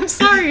 I'm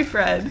sorry,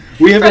 Fred.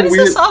 We have Fred a is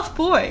weird, a soft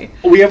boy.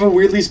 We have a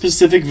weirdly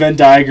specific Venn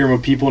diagram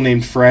of people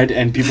named Fred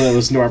and people that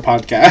listen to our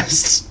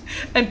podcast.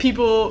 And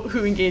people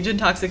who engage in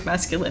toxic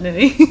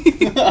masculinity.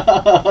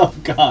 Oh,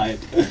 God.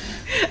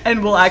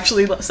 And will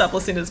actually stop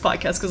listening to this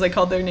podcast because I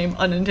called their name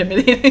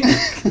unintimidating.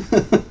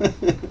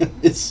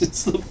 It's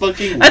the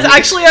fucking... That's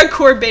actually our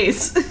core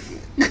base.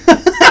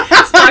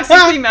 It's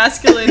toxically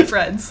masculine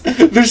Freds.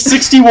 There's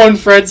 61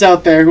 Freds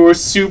out there who are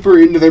super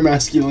into their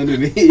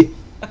masculinity.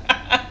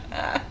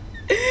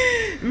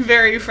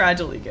 Very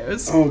fragile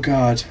egos. Oh,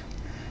 God.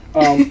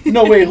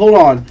 No, wait, hold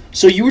on.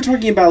 So you were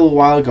talking about a little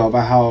while ago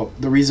about how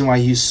the reason why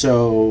he's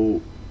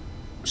so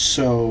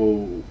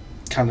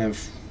kind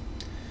of,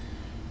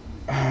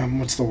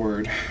 what's the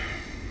word?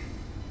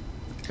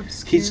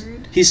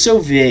 Obscured? He's so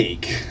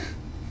vague.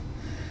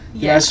 The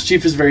Yeah. Master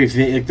Chief is very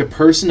vague. Like, the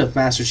person of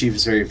Master Chief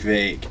is very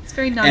vague. It's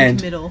very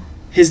non-committal.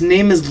 His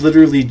name is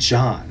literally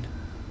John.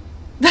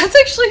 That's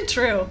actually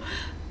true.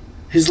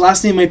 His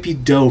last name might be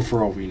Doe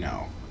for all we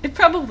know. It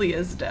probably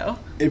is, though.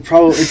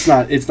 It's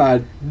not,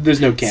 there's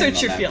no canon Search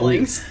on your that.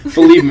 feelings.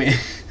 Believe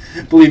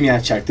me, I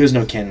checked. There's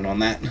no canon on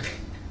that.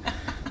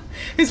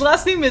 His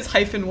last name is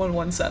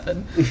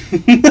 -117.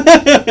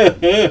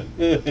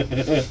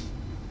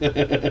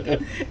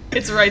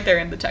 It's right there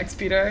in the text,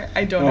 Peter.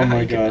 I don't know how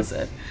you can miss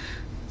it.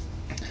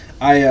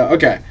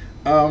 Okay.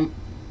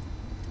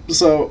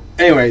 So,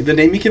 anyway, the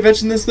naming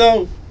convention this,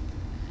 though?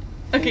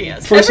 Okay,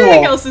 yes. First of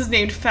Everything all, else is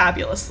named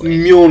fabulously.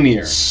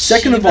 Mjolnir.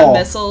 Second of Shiva all,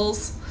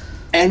 missiles.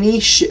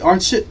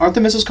 aren't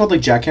the missiles called, like,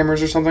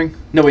 jackhammers or something?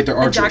 No, wait, they're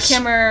The archers.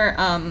 jackhammer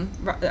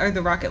are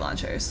the rocket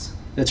launchers.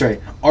 That's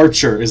right.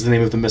 Archer is the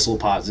name of the missile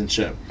pods on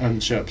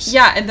ships.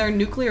 Yeah, and their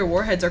nuclear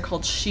warheads are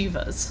called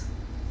Shivas.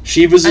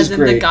 Shivas is as in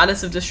great. the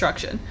goddess of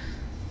destruction.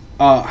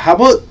 How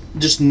about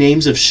just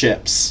names of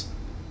ships?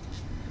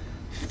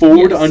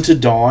 Forward Yes. Unto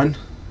Dawn.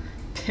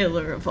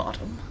 Pillar of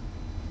Autumn.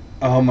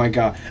 Oh my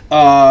god.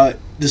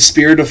 The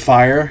Spirit of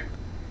Fire.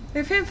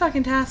 They're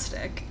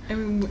fan-fucking-tastic. I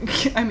mean,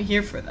 I'm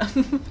here for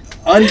them.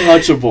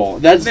 Untouchable.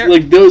 That's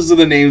those are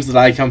the names that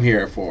I come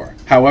here for.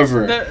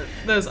 However,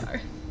 those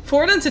are.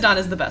 Forward Unto Dawn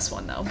is the best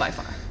one, though, by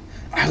far.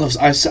 I have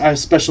a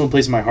special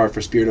place in my heart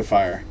for Spirit of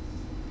Fire.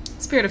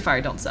 Spirit of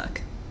Fire don't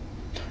suck.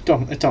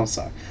 It don't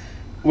suck.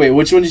 Wait,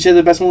 which one did you say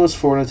the best one was?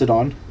 Forward Unto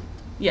Dawn?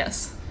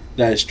 Yes.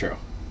 That is true.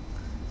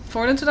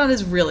 Forward Unto Dawn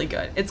is really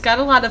good. It's got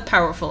a lot of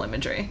powerful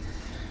imagery.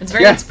 It's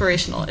very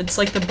inspirational. It's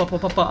like the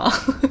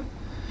ba-ba-ba-ba.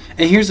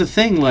 And here's the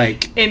thing,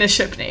 like... in a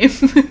ship name.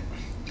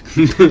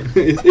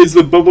 is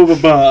the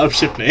blah of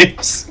ship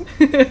names.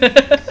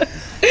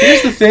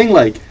 Here's the thing,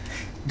 like,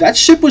 that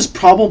ship was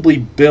probably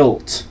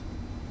built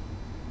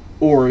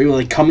or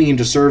like coming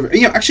into service.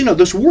 You know, actually no,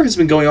 this war has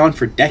been going on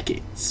for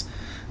decades.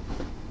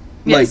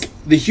 Yes. Like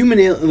the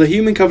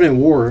Human Covenant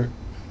War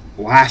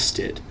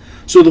lasted.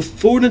 So the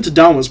Forward Unto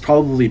Dawn was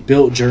probably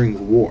built during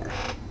the war.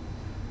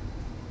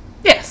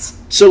 Yes.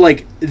 So,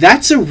 like,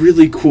 that's a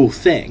really cool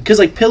thing. Because,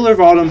 like, Pillar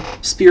of Autumn,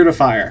 Spirit of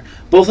Fire,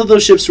 both of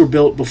those ships were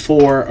built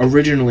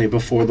originally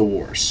before the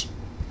wars.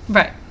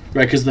 Right.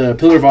 Right, because the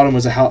Pillar of Autumn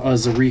was a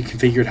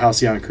reconfigured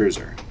Halcyon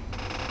cruiser.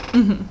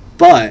 Mm-hmm.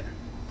 But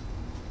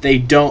they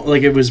don't,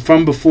 like, it was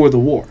from before the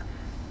war.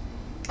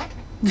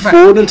 Right.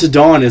 Forward Unto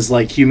Dawn is,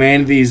 like,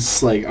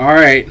 humanity's, like,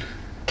 alright,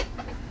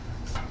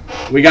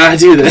 we gotta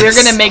do this.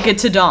 We're gonna make it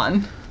to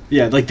dawn.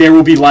 Yeah, like, there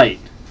will be light.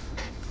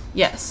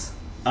 Yes.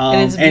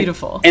 And it's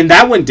beautiful. And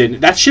that one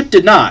didn't. That ship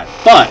did not.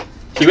 But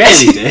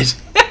humanity did.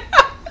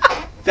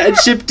 That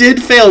ship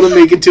did fail to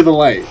make it to the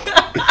light.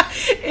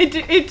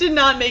 It did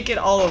not make it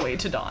all the way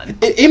to dawn.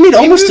 It made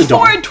almost to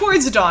dawn. Forward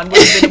towards dawn would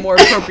have been a more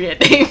appropriate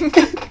name.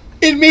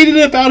 It made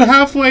it about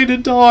halfway to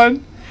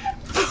dawn.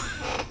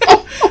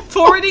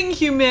 Forwarding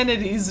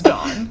humanity's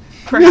dawn,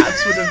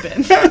 perhaps, would have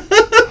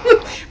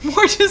been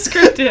more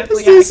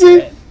descriptively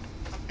accurate.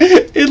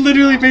 It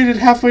literally made it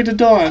halfway to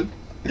dawn.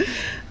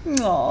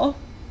 Aww.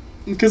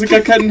 Because it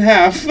got cut in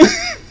half.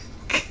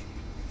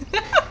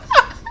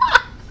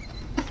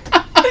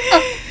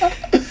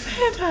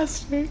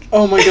 Fantastic.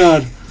 Oh my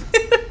god.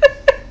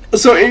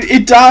 So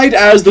it died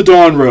as the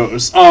dawn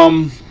rose.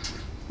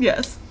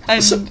 Yes,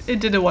 and So- it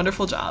did a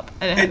wonderful job,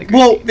 and it had a great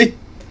Well,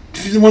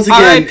 team. once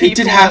again, R.I.P. it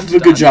did Forward half of a Dawn.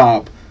 good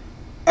job.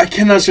 I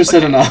cannot stress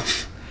that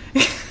enough.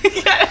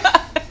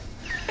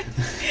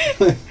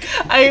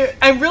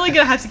 I'm really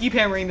gonna have to keep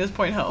hammering this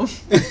point home.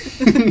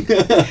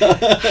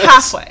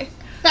 Halfway.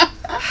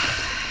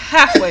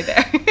 Halfway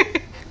there.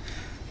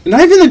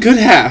 Not even the good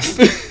half.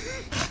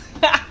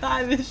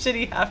 The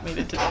shitty half made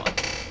it to dawn.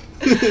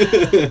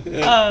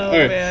 Oh,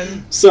 Alright.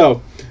 man.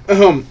 So,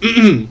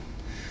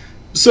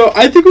 so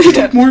I think we should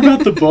talk more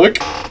about the book.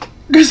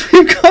 Because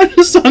we've gone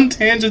just on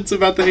tangents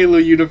about the Halo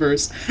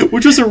universe,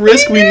 which was a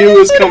risk we knew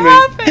was coming.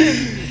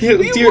 Yeah,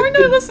 We warned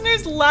our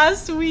listeners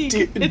last week.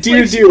 It's dear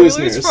like spoilers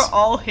listeners. for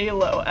all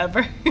Halo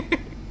ever.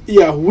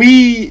 Yeah,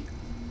 we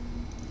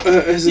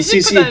as a You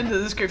should put that CC, in the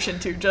description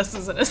too, just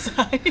as an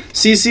aside.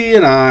 CC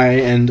and I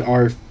and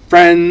our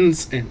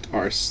friends and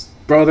our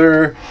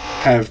brother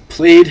have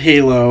played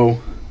Halo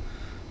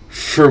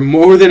for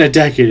more than a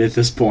decade at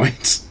this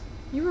point.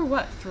 You were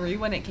what, 3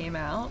 when it came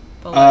out?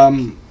 But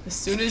like, as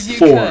soon as you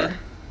 4. could.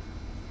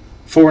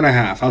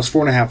 4.5. I was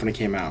 4.5 when it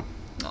came out.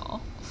 Aw.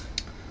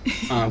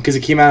 Because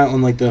it came out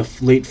in like the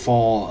late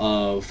fall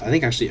of, I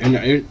think actually,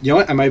 you know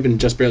what? I might have been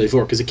just barely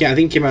 4 because I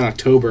think it came out in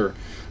October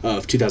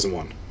of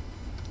 2001.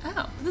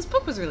 Oh, this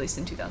book was released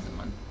in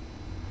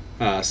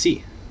 2001.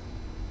 C.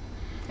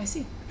 I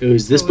see. It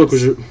was this So book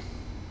was. it's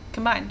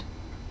combined,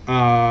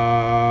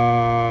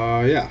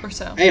 Yeah. or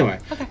so. Anyway,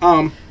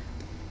 Okay.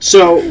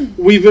 so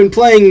we've been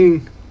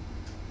playing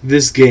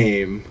this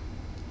game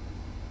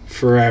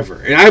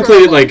forever, and I For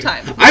played a it long like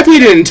time. I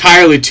played it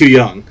entirely too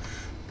young.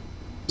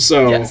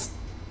 So, Yes.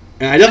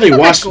 and I definitely It's not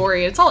that watched.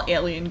 gory. It's all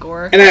alien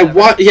gore. And I whatever.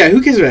 watched. Yeah,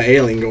 who cares about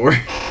alien gore?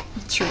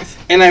 Truth.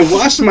 And I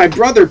watched my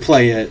brother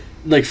play it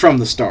like from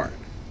the start.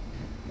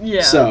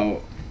 Yeah.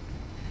 So,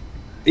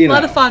 you a know.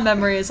 lot of fond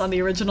memories on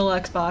the original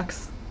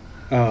Xbox.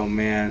 Oh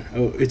man,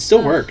 it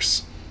still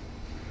works.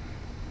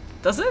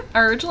 Does it?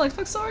 Our original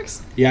Xbox still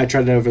works? Yeah, I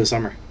tried it over the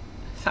summer.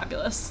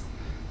 Fabulous.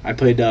 I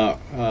played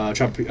I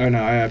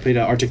played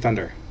Arctic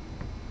Thunder.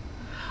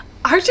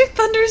 Arctic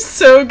Thunder's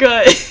so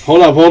good.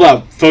 Hold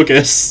up,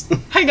 focus.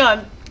 Hang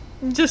on.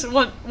 Just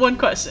one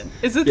question.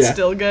 Is it Yeah.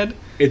 still good?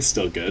 It's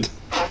still good.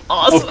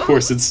 Awesome. Of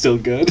course, it's still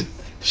good.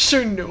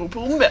 Chernobyl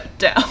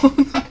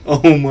meltdown.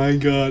 Oh my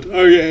god.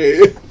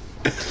 Okay.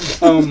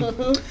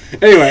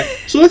 Anyway,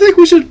 so I think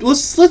we should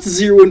let's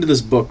zero into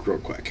this book real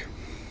quick.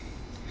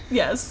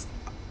 Yes.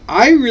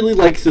 I really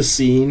like the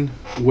scene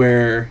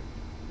where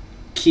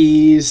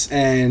Keyes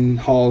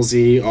and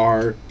Halsey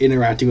are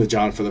interacting with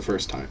John for the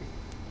first time.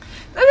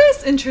 That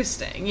is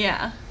interesting,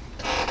 yeah.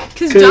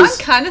 Because 'Cause-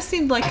 John kind of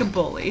seemed like a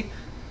bully.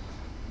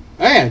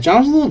 Oh yeah,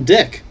 John's a little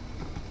dick.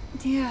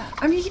 Yeah.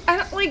 I mean, I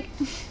don't like.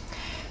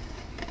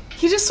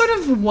 He just sort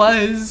of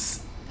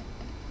was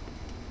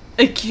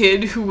a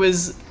kid who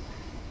was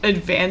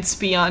advanced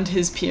beyond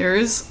his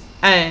peers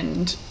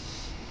and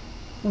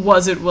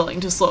wasn't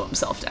willing to slow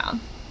himself down.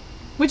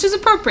 Which is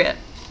appropriate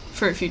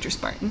for a future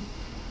Spartan.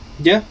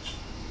 Yeah.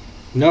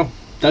 No,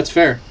 that's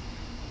fair.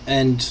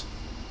 And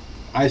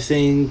I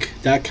think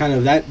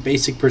that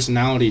basic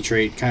personality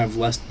trait kind of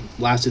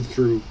lasted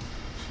through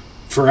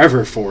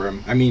forever for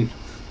him. I mean,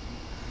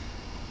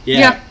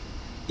 yeah.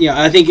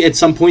 I think at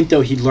some point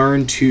though he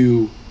learned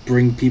to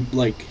bring people,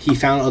 like he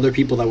found other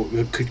people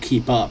that could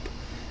keep up,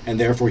 and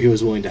therefore he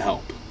was willing to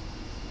help.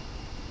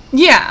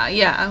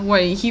 Yeah,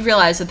 when he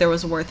realized that there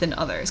was worth in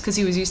others, because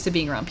he was used to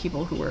being around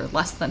people who were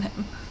less than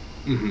him.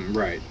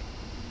 Right.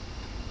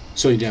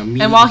 So,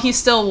 And while he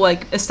still,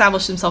 like,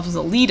 established himself as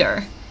a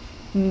leader,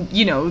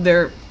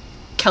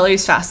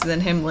 Kelly's faster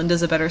than him,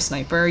 Linda's a better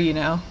sniper,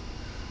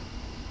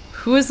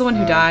 Who is the one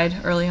who died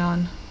early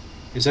on?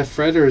 Is that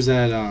Fred or is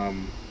that,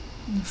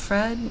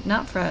 Fred?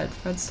 Not Fred.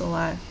 Fred's still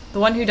alive. The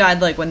one who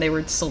died, like, when they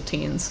were still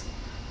teens.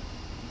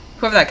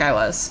 Whoever that guy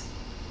was.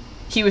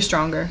 He was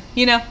stronger,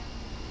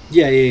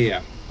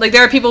 Yeah. Like,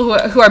 there are people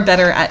who are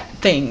better at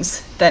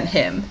things than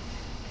him,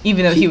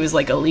 even though he was,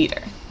 like, a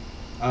leader.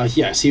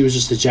 Yes, he was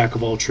just a jack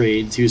of all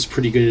trades. He was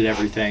pretty good at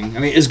everything. I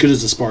mean, as good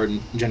as the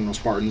general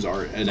Spartans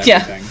are at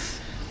everything.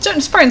 Yeah.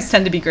 Spartans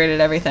tend to be great at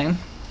everything.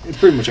 It's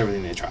pretty much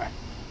everything they try.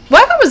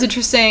 What I thought was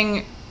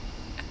interesting,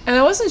 and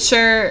I wasn't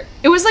sure,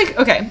 it was like,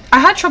 okay, I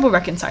had trouble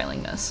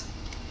reconciling this.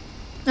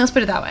 Let's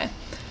put it that way.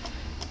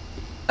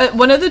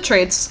 One of the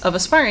traits of a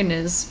Spartan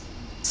is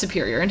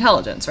superior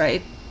intelligence,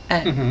 right?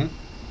 And,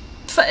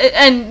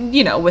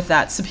 with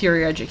that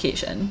superior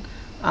education,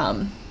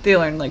 they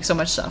learn, like, so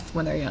much stuff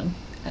when they're young,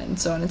 and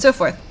so on and so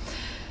forth.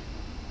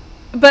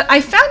 But I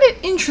found it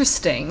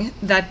interesting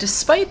that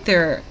despite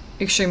their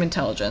extreme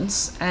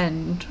intelligence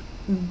and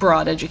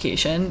broad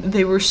education,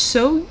 they were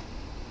so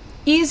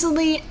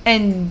easily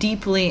and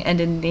deeply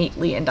and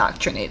innately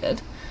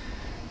indoctrinated.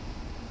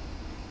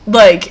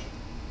 Like,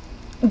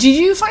 did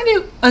you find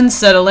it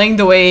unsettling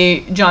the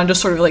way John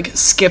just sort of, like,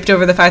 skipped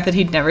over the fact that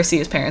he'd never see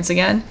his parents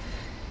again?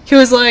 He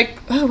was like,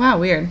 oh, wow,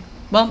 weird.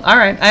 Well,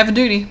 alright, I have a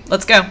duty.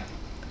 Let's go.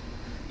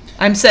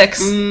 I'm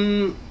 6.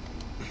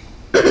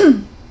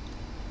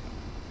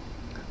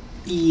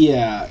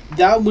 Yeah,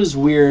 that was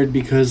weird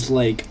because,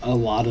 like, a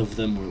lot of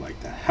them were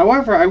like that.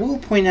 However, I will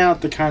point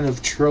out the kind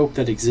of trope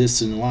that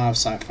exists in a lot of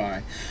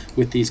sci-fi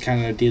with these kind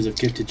of ideas of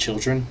gifted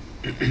children.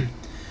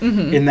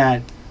 In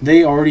that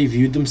they already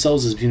viewed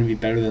themselves as going to be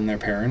better than their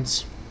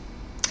parents.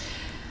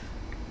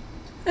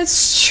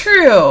 That's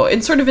true.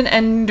 In sort of an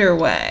Ender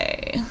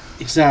way.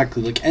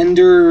 Exactly. Like,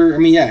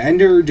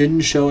 Ender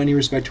didn't show any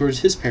respect towards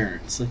his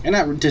parents. Like, and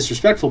not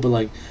disrespectful, but,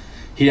 like,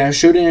 he never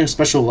showed any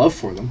special love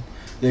for them.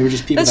 They were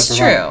just people that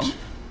provided. That's true.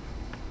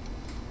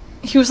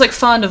 He was, like,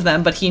 fond of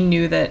them, but he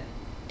knew that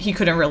he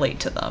couldn't relate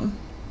to them.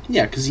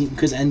 Yeah,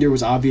 because Ender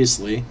was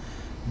obviously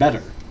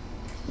better.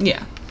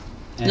 Yeah.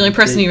 The only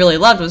person he really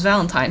loved was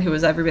Valentine, who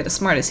was every bit as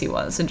smart as he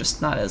was, and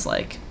just not as,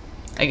 like,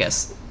 I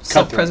guess,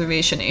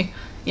 self-preservation-y.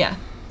 Yeah.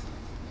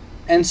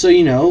 And so,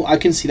 I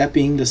can see that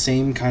being the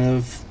same kind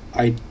of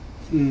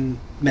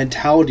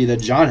mentality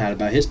that John had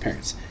about his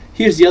parents.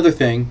 Here's the other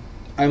thing.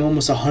 I'm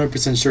almost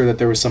 100% sure that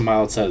there was some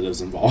mild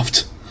sedatives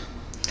involved.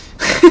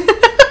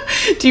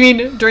 Do you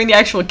mean during the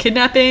actual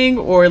kidnapping,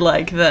 or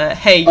like the,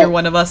 hey, you're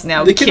one of us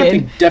now, the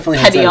kid, definitely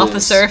petty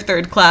officer,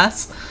 3rd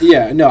class?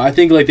 Yeah, no, I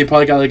think, like, they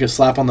probably got, like, a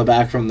slap on the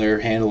back from their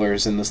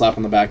handlers, and the slap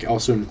on the back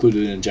also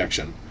included an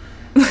injection.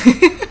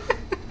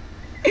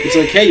 It's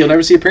like, hey, you'll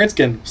never see your parents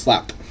again.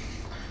 Slap.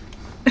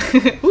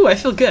 Ooh, I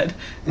feel good.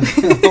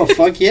 Oh,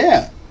 fuck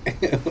yeah.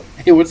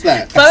 Hey, what's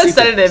that? It's not a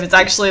sedative, it's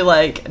actually,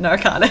 like,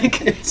 narcotic.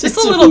 Just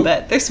a little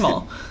bit. They're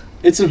small.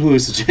 It's a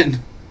hallucinogen.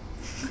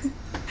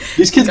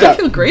 These kids I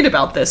feel great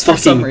about this for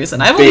some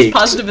reason. I have all these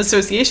positive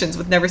associations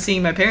with never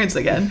seeing my parents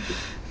again.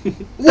 Well,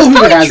 That's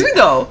probably true,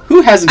 though.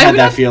 Who hasn't had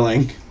that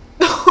feeling?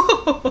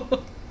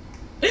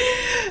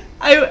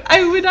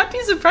 I would not be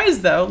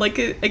surprised, though. Like,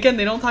 again,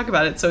 they don't talk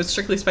about it, so it's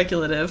strictly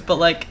speculative. But,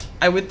 like,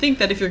 I would think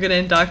that if you're going to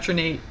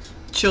indoctrinate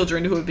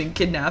children who have been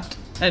kidnapped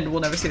and will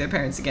never see their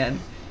parents again,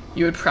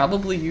 you would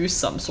probably use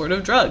some sort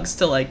of drugs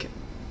to, like,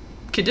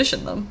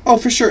 condition them. Oh,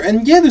 for sure.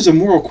 And yeah, there's a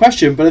moral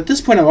question, but at this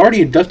point I've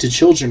already abducted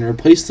children and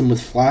replaced them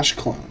with flash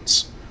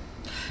clones.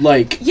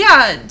 Like...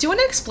 Yeah, do you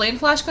want to explain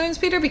flash clones,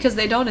 Peter? Because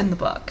they don't in the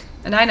book.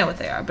 And I know what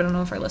they are, but I don't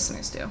know if our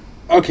listeners do.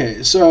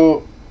 Okay,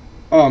 so...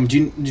 do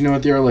you know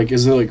what they are? Like,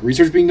 is there, like,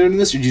 research being done in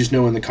this, or do you just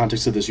know in the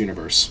context of this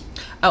universe?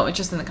 Oh, it's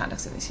just in the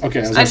context of this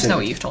universe. Okay, I just know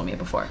what you've told me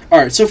before.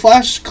 Alright, so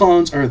flash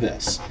clones are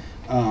this.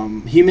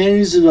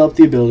 Humanity's developed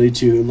the ability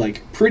to,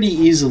 like, pretty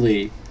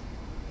easily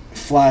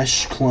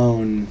flash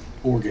clone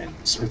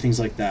organs or things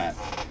like that,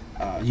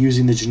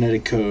 using the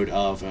genetic code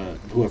of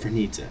whoever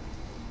needs it.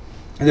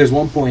 And there's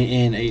one point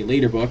in a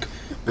later book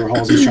where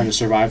Halsey's trying to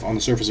survive on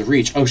the surface of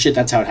Reach. Oh shit,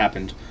 that's how it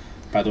happened,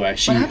 by the way.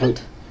 What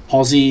happened?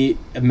 Halsey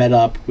met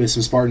up with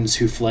some Spartans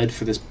who fled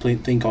for this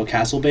thing called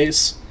Castle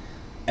Base,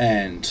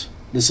 and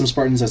there's some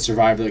Spartans that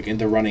survived, like, in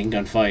the running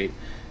gunfight,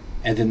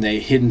 and then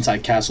they hid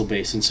inside Castle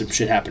Base, and some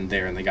shit happened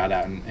there, and they got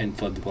out and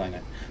fled the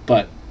planet.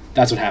 But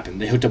that's what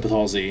happened. They hooked up with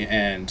Halsey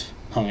and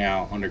hung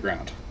out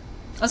underground.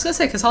 I was gonna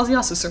say, because Halsey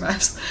also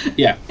survives.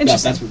 Yeah,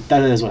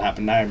 that is what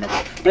happened. I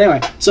remember. But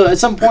anyway, so at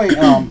some point,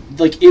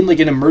 like in like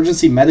an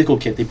emergency medical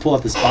kit, they pull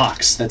out this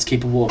box that's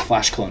capable of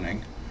flash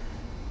cloning,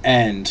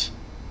 and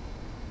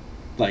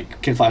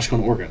like can flash clone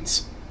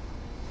organs,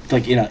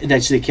 like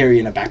that they carry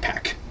in a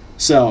backpack.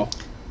 So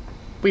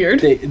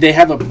weird. They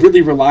have a really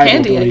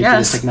reliable ability for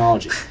this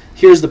technology.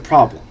 Here's the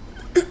problem: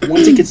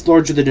 once it gets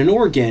larger than an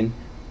organ,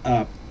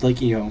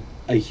 like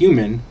a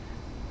human,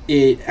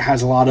 it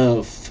has a lot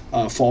of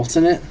faults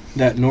in it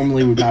that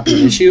normally would not be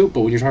an issue,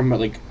 but when you're talking about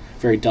like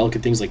very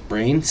delicate things like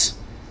brains,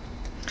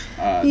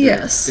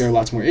 yes, there are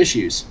lots more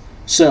issues.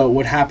 So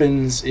what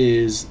happens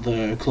is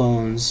the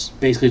clones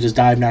basically just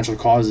die of natural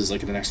causes,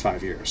 like in the next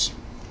 5 years.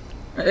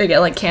 Or they get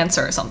like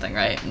cancer or something,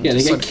 right? And Yeah, they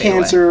just get sort of fade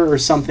away. cancer or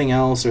something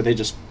else, or they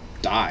just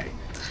die.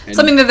 And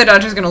Something that the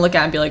doctor's gonna look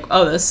at and be like,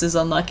 "Oh, this is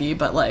unlucky,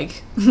 but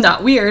like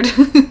not weird."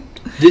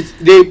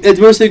 at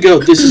most they go,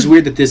 "This is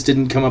weird that this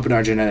didn't come up in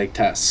our genetic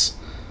tests,"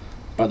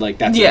 but like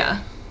that's yeah.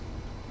 it.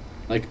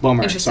 Like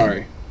bummer, Interesting.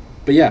 sorry,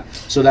 but yeah.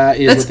 So that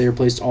is That's- what they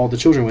replaced all the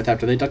children with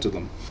after they abducted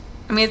them.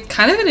 I mean, it's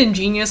kind of an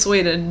ingenious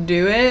way to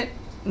do it.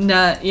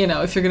 Not,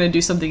 if you're gonna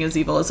do something as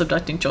evil as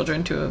abducting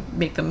children to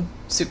make them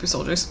super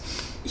soldiers.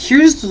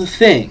 Here's the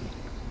thing.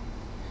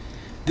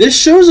 This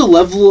shows a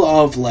level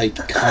of like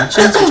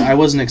conscience which I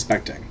wasn't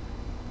expecting.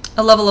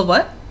 A level of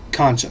what?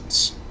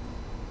 Conscience.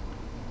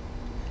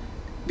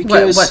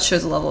 Because What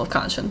shows a level of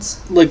conscience?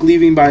 like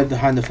leaving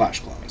behind the Flash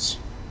clones.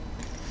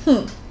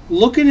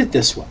 Look at it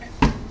this way.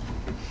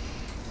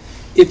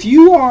 If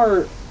you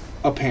are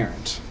a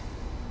parent,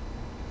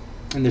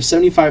 and there's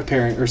 75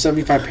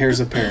 pairs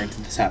of parents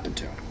that this happened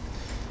to,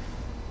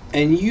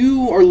 and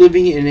you are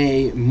living in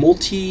a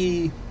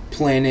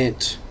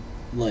multi-planet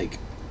like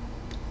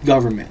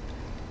government,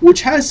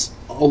 which has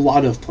a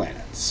lot of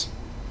planets.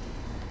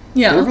 I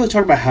don't Yeah. really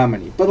talk about how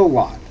many, but a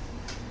lot.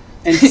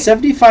 And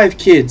 75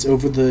 kids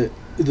over the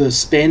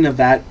span of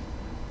that,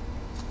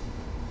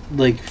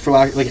 like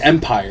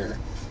empire,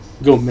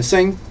 go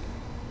missing.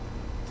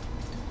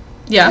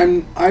 Yeah.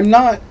 I'm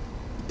not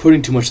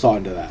putting too much thought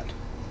into that.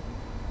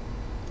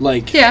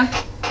 Like, Yeah.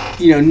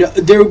 no,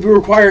 there would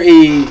require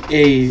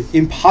a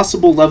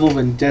impossible level of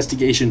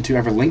investigation to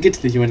ever link it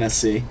to the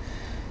UNSC,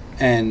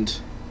 and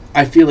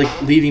I feel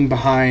like leaving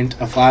behind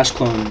a Flash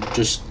clone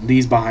just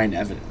leaves behind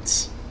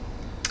evidence.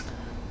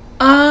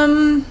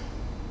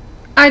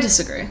 I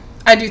disagree.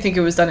 I do think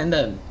it was done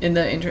in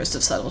the interest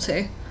of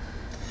subtlety.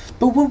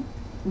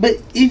 But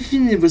if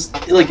it was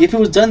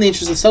done in the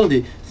interest of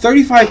subtlety,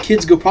 35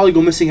 kids probably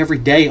go missing every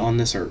day on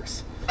this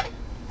Earth.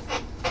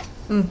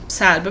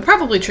 Sad, but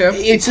probably true.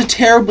 It's a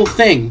terrible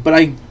thing, but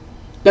I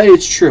bet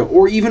it's true.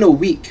 Or even a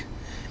week.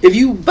 If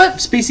you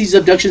space these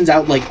abductions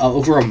out like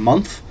over a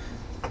month,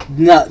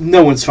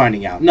 no one's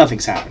finding out.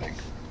 Nothing's happening.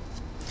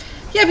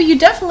 Yeah, but you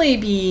definitely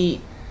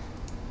be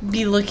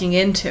looking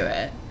into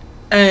it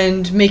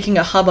and making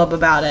a hubbub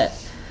about it,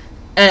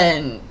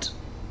 and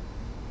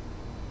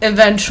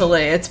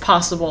eventually it's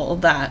possible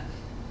that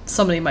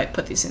somebody might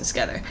put these things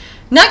together.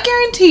 Not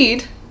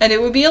guaranteed, and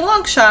it would be a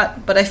long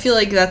shot, but I feel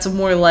like that's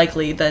more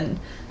likely than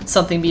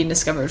something being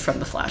discovered from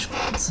the Flash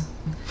clones.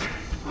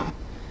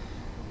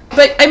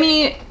 But, I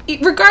mean,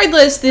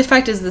 regardless, the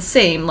effect is the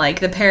same. Like,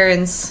 the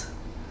parents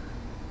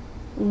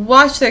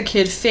watch their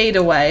kid fade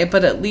away,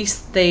 but at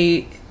least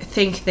they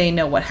think they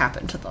know what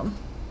happened to them.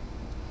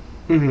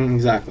 Mm-hmm,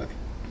 exactly.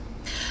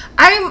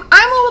 I'm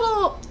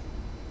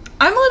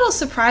a little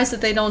surprised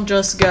that they don't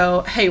just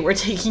go, "Hey, we're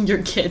taking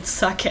your kid,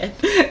 suck it."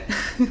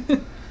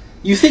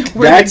 You think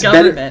We're that's the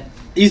better? government.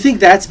 You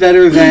think that's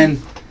better than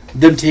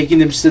them taking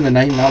them just in the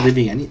night and not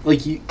leaving any?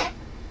 Like you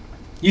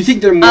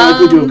think they're more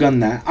likely to have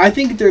done that? I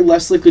think they're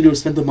less likely to have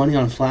spent the money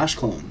on Flash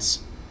clones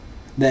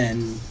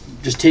than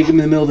just take them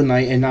in the middle of the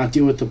night and not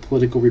deal with the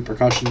political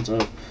repercussions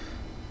of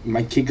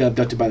my kid got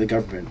abducted by the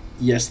government.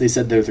 Yes, they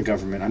said they're the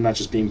government. I'm not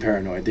just being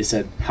paranoid. They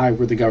said, "Hi,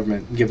 we're the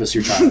government. Give us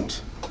your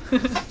child."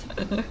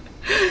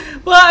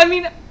 Well, I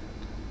mean,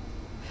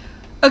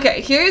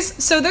 okay,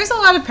 there's a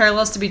lot of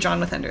parallels to be drawn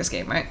with Ender's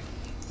Game, right?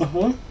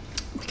 Uh-huh.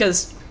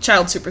 Because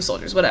child super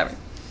soldiers, whatever.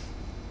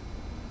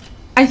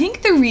 I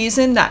think the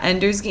reason that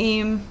Ender's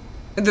Game,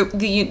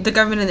 the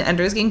government in the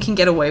Ender's Game can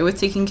get away with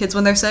taking kids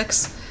when they're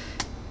 6,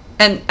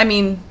 and I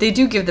mean, they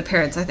do give the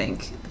parents, I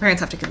think, the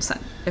parents have to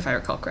consent, if I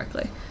recall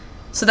correctly.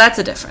 So that's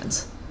a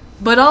difference.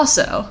 But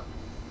also,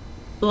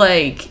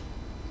 like,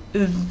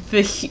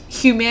 the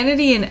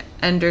humanity in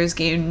Ender's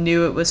Game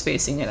knew it was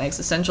facing an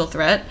existential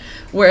threat,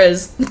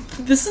 whereas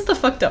this is the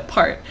fucked up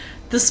part.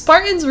 The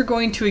Spartans were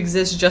going to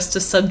exist just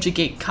to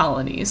subjugate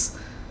colonies.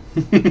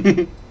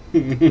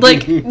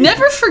 Like,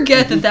 never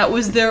forget that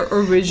was their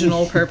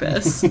original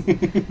purpose.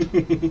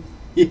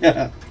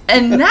 Yeah.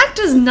 And that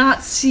does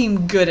not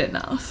seem good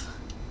enough.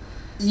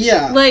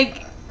 Yeah.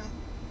 Like,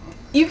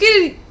 you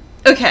get...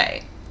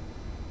 Okay.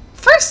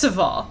 First of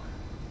all,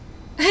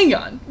 hang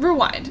on,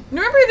 rewind.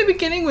 Remember in the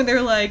beginning when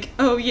they're like,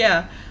 "Oh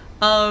yeah,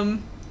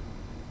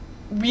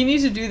 we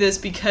need to do this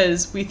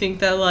because we think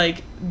that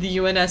like the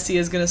UNSC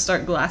is gonna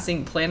start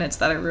glassing planets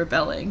that are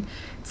rebelling."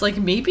 It's like,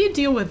 maybe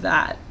deal with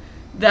that.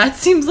 That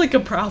seems like a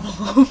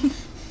problem.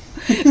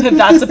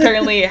 That's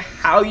apparently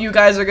how you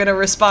guys are gonna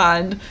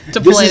respond to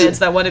planets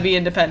that want to be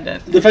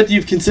independent. The fact that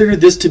you've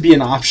considered this to be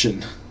an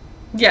option.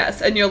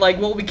 Yes, and you're like,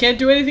 well, we can't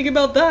do anything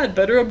about that.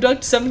 Better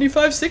abduct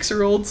 75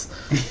 6-year-olds.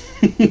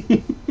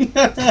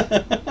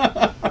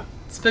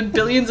 Spend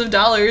billions of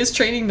dollars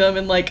training them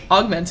and, like,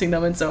 augmenting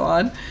them and so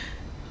on.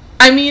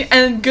 I mean,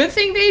 and good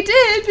thing they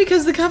did,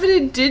 because the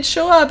Covenant did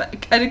show up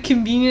at a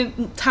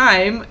convenient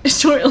time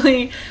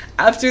shortly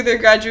after their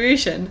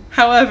graduation.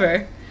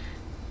 However,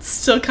 it's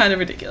still kind of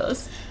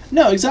ridiculous.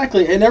 No,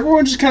 exactly. And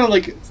everyone just kind of,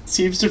 like,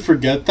 seems to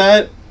forget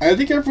that. I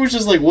think everyone's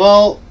just like,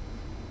 well,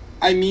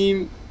 I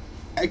mean,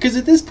 because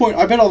at this point,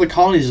 I bet all the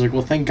colonies are like,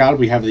 well, thank God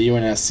we have the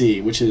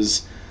UNSC, which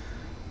is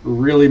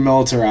really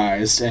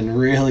militarized and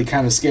really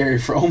kind of scary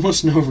for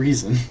almost no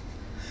reason.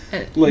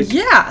 Like,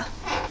 yeah.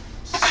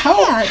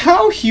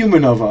 How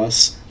human of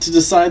us to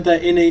decide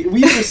that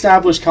we've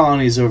established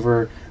colonies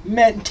over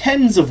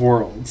tens of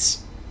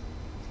worlds.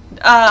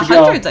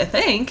 Hundreds, I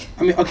think.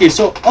 I mean, okay,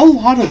 so a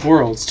lot of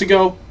worlds to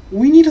go,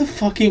 we need a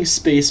fucking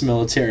space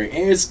military,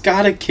 and it's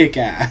gotta kick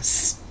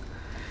ass.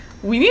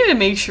 We need to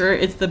make sure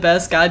it's the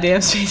best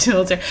goddamn space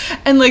military.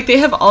 And, like, they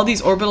have all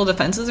these orbital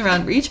defenses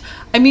around Reach.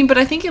 I mean, but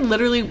I think it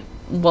literally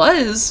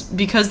was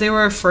because they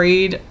were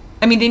afraid...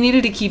 I mean, they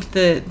needed to keep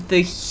the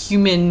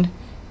human,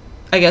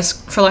 I guess,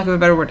 for lack of a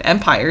better word,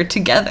 empire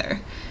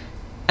together.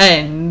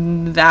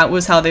 And that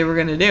was how they were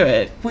going to do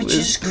it. Which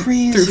is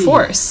crazy. Through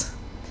force.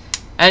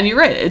 And you're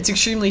right, it's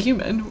extremely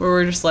human, where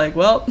we're just like,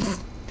 well,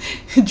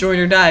 join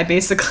or die,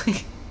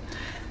 basically.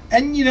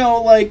 And, you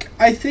know, like,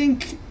 I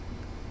think...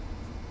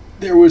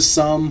 there was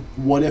some,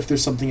 what if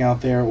there's something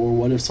out there, or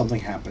what if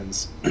something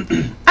happens?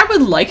 I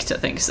would like to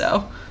think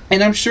so.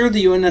 And I'm sure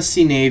the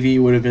UNSC Navy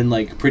would have been,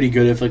 like, pretty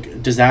good if, like, a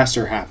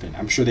disaster happened.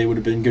 I'm sure they would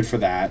have been good for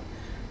that.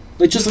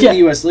 Like, just like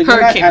the US. Like,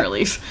 hurricane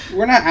relief.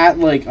 We're not at,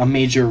 like,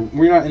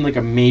 we're not in, like,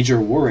 a major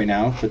war right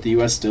now, but the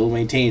US still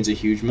maintains a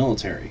huge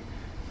military.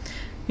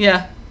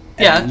 Yeah.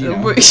 And, yeah, you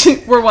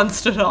know, we're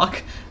ones to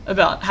talk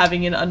about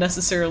having an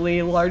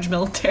unnecessarily large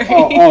military.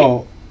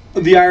 Oh,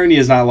 the irony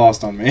is not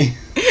lost on me.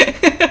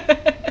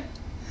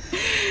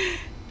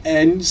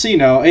 And so, you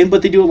know,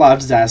 but they do a lot of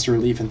disaster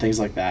relief and things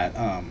like that.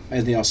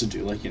 And they also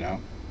do, like, you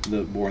know,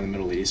 the war in the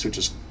Middle East, which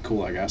is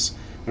cool, I guess.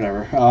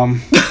 Whatever.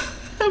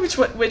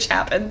 Which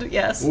happened,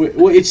 yes.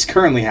 Well, it's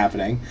currently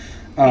happening.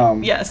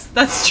 Yes,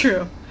 that's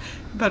true.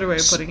 Better way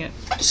of putting it.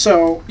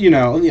 So, you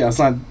know, yeah, let's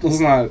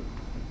not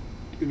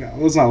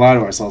lie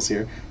to ourselves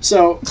here.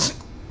 So,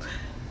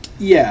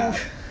 yeah.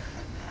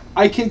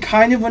 I can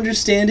kind of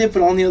understand it,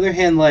 but on the other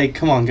hand, like,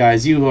 come on,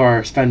 guys, you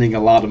are spending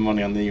a lot of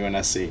money on the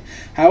UNSC.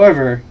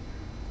 However,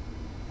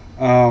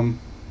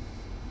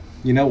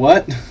 you know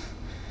what?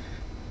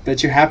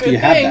 Bet you're happy Good you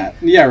had thing. that.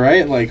 Yeah,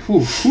 right? Like,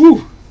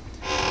 whew.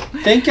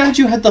 Thank God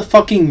you had the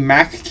fucking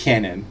Mac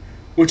cannon,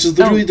 which is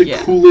literally the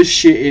coolest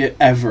shit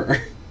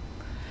ever.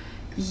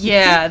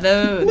 Yeah,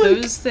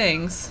 those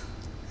things.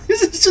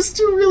 This is just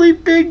a really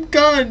big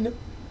gun.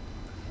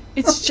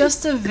 It's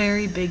just a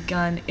very big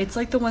gun. It's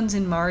like the ones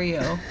in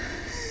Mario.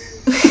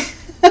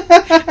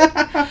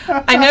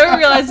 I never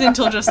realized it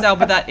until just now,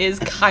 but that is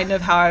kind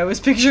of how I was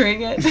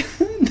picturing it.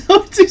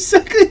 No, it's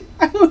exactly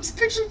I was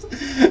picturing.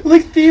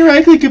 Like,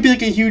 theoretically, it could be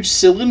like a huge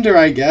cylinder,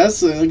 I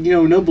guess. You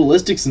know, no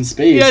ballistics in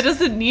space. Yeah, it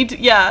doesn't need to...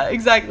 Yeah,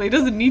 exactly. It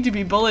doesn't need to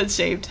be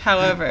bullet-shaped,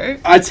 however.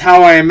 That's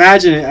how I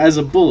imagine it, as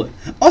a bullet.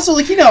 Also,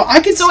 like, you know, I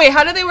could... So wait,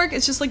 how do they work?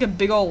 It's just like a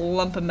big old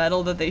lump of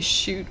metal that they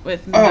shoot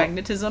with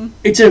magnetism?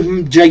 It's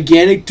a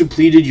gigantic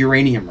depleted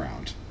uranium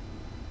round.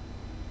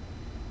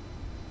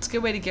 It's a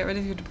good way to get rid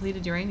of your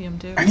depleted uranium,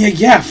 too. I mean,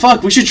 yeah,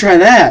 fuck, we should try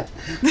that.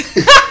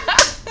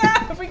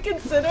 Have we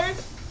considered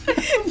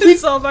to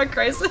solve our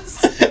crisis?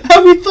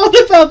 Have we thought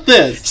about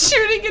this?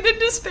 Shooting it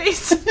into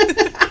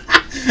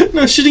space.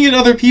 No, shooting at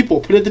other people.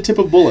 Put it at the tip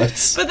of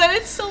bullets. But then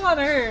it's still on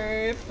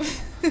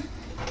Earth.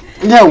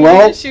 Yeah,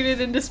 well... shoot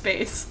it into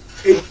space.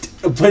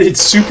 But it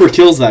super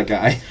kills that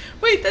guy.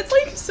 Wait, that's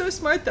like so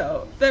smart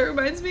though. That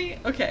reminds me,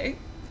 okay,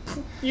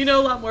 you know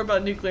a lot more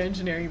about nuclear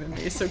engineering than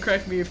me, so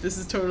correct me if this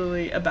is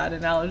totally a bad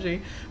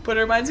analogy, but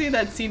it reminds me of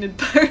that scene in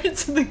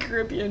Pirates of the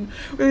Caribbean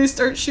where they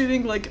start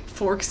shooting like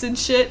forks and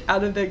shit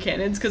out of their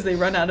cannons because they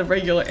run out of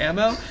regular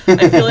ammo.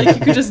 I feel like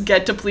you could just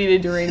get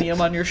depleted uranium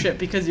on your ship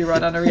because you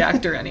run on a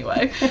reactor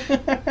anyway.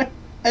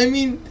 I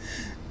mean,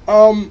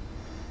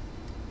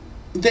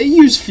 they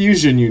use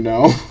fusion, you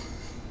know.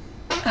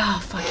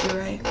 Oh, fuck, you're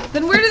right.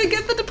 Then where do they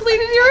get the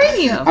depleted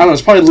uranium? I don't know,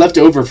 it's probably left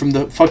over from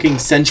the fucking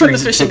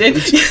centuries. From the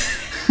fission.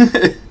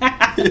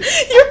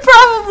 You're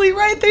probably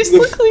right, they're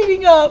still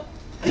cleaning up.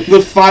 The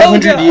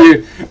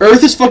 500-year...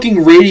 Earth is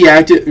fucking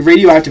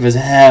radioactive as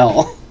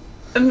hell.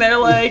 And they're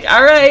like,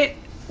 alright,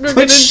 we're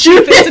gonna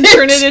shoot take this and it!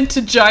 turn it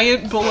into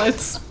giant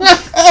bullets.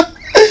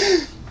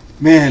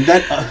 Man,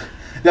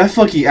 that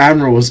fucking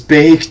admiral was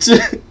baked.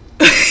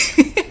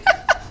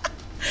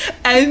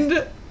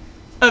 And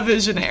a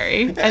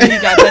visionary. And he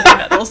got many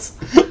medals.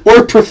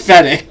 Or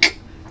prophetic.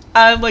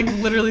 Like,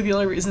 literally the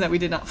only reason that we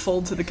did not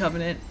fold to the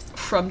Covenant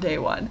from day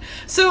one.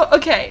 So,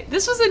 okay,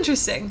 this was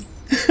interesting.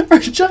 Our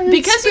giant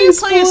Because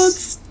space you play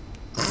bullets.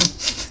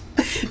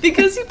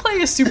 Because you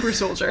play a super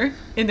soldier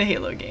in the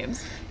Halo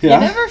games, Yeah.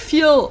 you never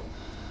feel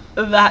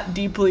that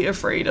deeply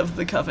afraid of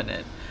the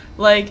Covenant.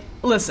 Like,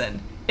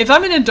 listen, if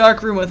I'm in a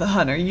dark room with a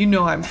hunter, you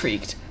know I'm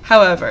freaked.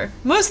 However,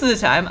 most of the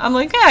time, I'm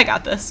like, yeah, I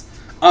got this.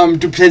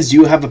 Depends, do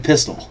you have a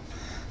pistol?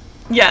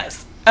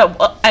 Yes.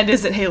 Well, and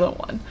is it Halo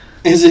 1?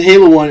 Is it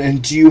Halo 1,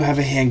 and do you have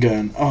a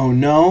handgun? Oh,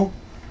 no?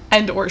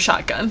 And or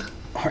shotgun.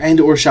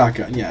 Or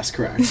shotgun, yes,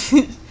 correct.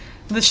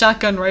 The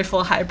shotgun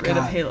rifle hybrid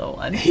of God. Halo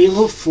 1.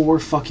 Halo 4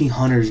 fucking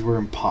hunters were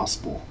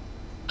impossible.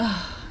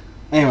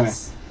 Anyway,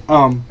 Yes.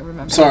 I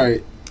remember.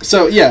 sorry.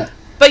 So, yeah.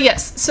 But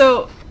yes,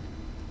 so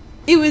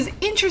it was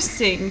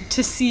interesting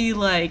to see,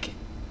 like,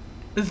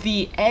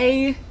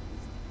 the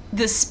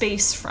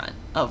space front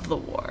of the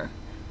war.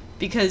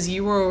 Because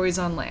you were always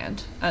on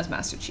land as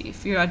Master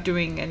Chief. You're not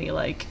doing any,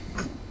 like,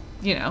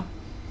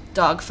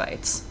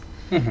 dogfights.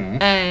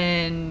 Mm-hmm.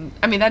 And,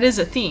 I mean, that is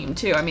a theme,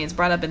 too. I mean, it's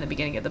brought up in the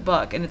beginning of the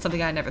book, and it's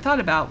something I never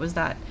thought about, was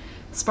that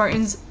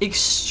Spartan's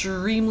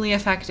extremely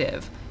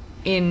effective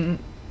in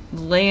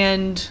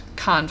land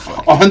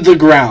conflict. On the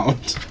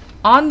ground.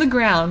 On the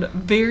ground,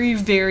 very,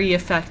 very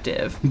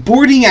effective.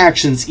 Boarding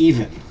actions,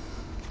 even.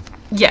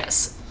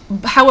 Yes.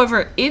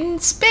 However, in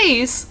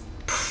space,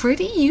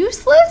 pretty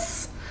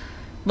useless.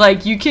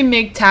 Like, you can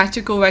make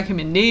tactical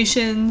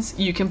recommendations,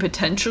 you can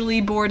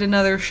potentially board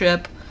another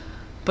ship,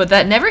 but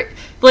that never,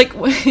 like,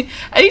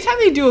 anytime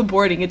they do a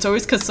boarding, it's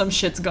always because some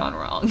shit's gone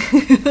wrong.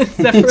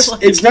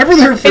 It's never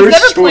their first choice.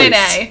 It's never plan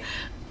A.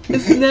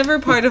 It's never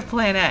part of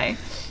plan A.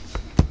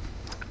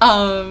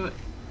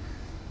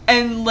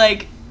 And,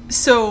 like,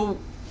 so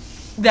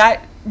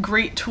that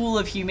great tool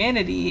of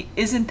humanity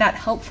isn't that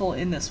helpful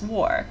in this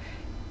war,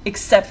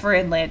 except for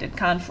in landed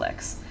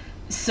conflicts.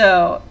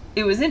 So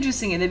it was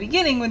interesting in the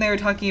beginning when they were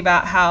talking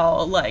about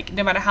how, like,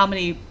 no matter how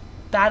many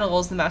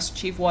battles the Master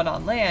Chief won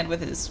on land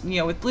with his,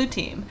 with Blue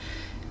Team,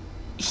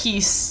 he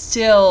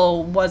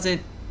still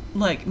wasn't,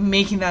 like,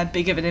 making that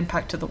big of an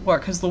impact to the war,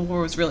 because the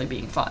war was really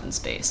being fought in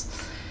space.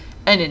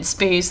 And in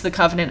space, the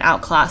Covenant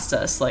outclassed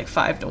us, like,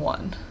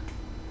 5-1.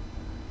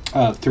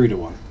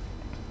 3-1.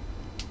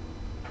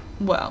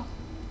 Well,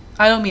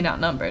 I don't mean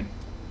outnumbered.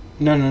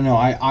 No.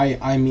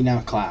 I mean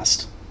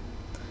outclassed.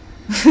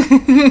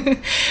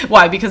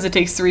 Why? Because it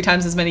takes 3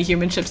 times as many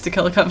human ships to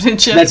kill a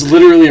Covenant ship? That's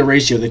literally a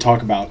ratio they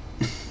talk about.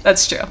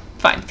 That's true.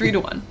 Fine,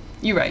 3-1.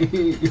 You're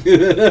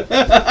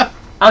right.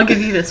 I'll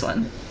give you this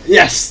one.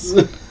 Yes.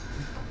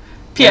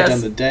 P.S. Right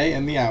on the day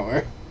and the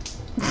hour.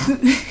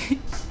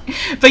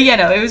 But yeah,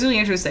 no, it was really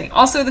interesting.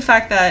 Also, the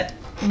fact that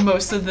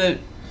most of the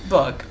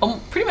book,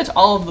 pretty much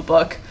all of the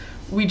book,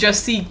 we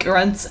just see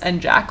grunts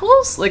and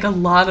jackals, like a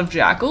lot of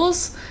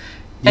jackals.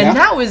 And Yeah.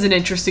 that was an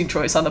interesting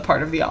choice on the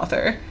part of the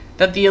author.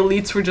 That the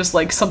elites were just,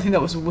 like, something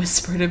that was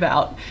whispered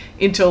about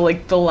until,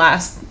 like, the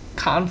last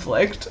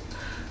conflict.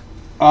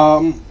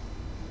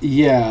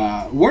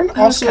 Yeah. Weren't That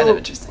was also kind of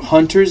interesting.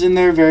 hunters in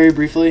there very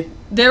briefly?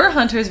 There were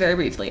hunters very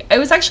briefly. It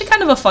was actually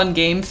kind of a fun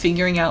game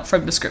figuring out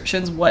from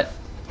descriptions what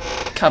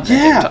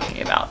Covenant they were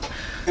talking about.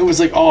 It was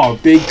like, oh, a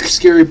big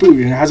scary boot,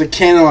 and it has a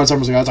cannon on it. So I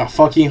was like, oh, that's a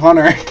fucking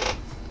hunter.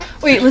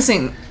 Wait,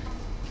 listen.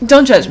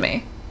 Don't judge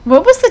me.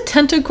 What was the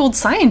tentacled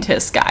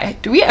scientist guy?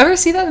 Do we ever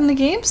see that in the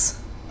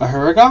games? A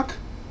Huragok?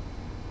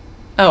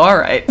 Oh,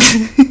 alright.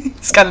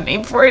 It's got a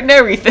name for it and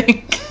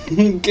everything.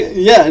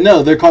 Yeah,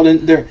 no, they're called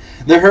they're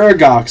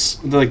Huragoks.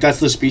 Like, that's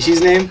the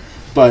species name,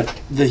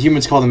 but the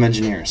humans call them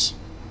engineers.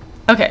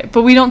 Okay,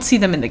 but we don't see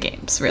them in the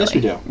games, really. Yes,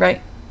 we do.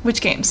 Right?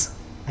 Which games?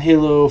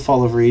 Halo,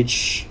 Fall of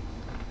Reach,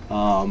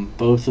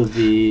 both of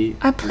the...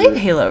 I played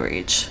Halo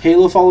Reach.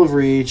 Halo, Fall of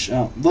Reach,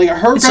 like a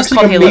Huragok's It's just like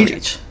called a Halo major...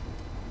 Reach.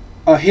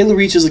 Halo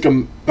Reach is like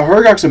a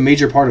Huragok's a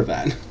major part of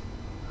that.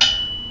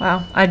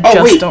 Wow, I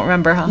Oh, wait. don't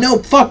remember, huh? No,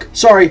 fuck,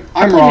 sorry,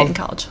 I I'm played it wrong. in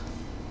college.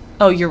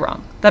 Oh, you're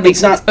wrong. That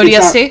makes It's sense. not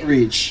ODST?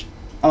 Reach.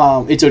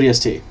 It's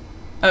ODST.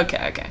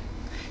 Okay.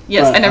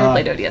 Yes, But, I never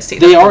played ODST. They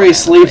That's the are one a I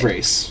slave played.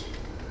 race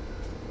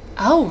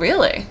Oh,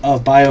 really?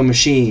 of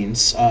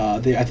biomachines. I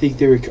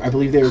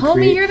believe they were Homie,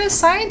 created... you're the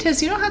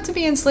scientist. You don't have to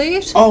be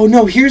enslaved. Oh,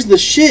 no, here's the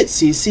shit,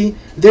 Cece.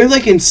 They're,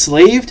 like,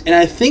 enslaved, and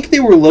I think they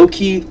were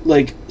low-key,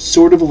 like,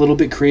 sort of a little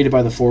bit created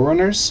by the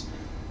Forerunners.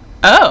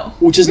 Oh,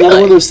 Which is really?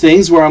 another one of those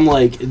things where I'm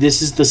like,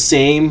 this is the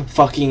same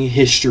fucking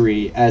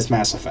history as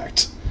Mass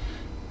Effect.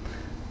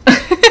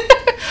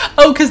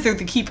 Oh, because they're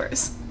the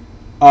keepers.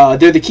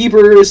 They're the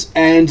Keepers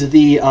and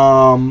the,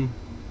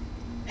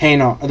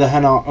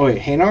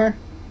 Hanar?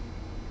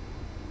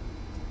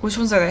 Which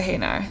ones are the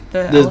Hanar?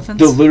 The The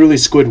elephants? literally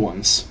squid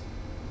ones.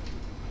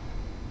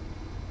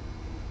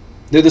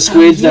 They're the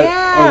squids that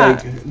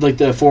are like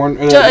the foreign...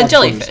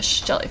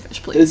 jellyfish.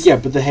 Jellyfish, please. Yeah,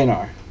 but the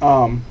Hanar.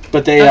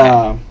 But they,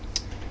 Okay.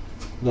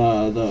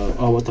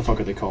 what the fuck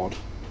are they called?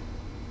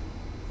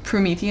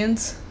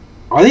 Prometheans?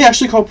 Are they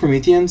actually called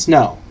Prometheans?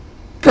 No.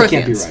 That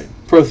can't be Protheans. right.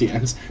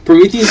 Protheans.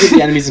 Prometheans are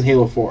the enemies in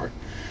Halo 4.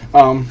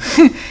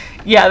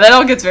 Yeah, that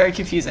all gets very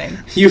confusing.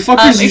 You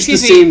fuckers use the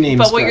Excuse same me, names.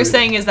 but what for you're everything.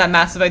 saying is that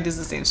Mass Effect is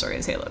the same story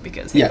as Halo,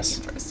 because Halo Yes.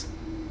 came first.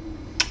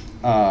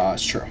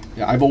 It's true.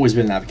 Yeah, I've always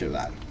been an advocate of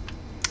that.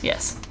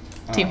 Yes.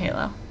 Team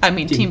Halo. I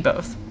mean, Team- team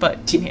both,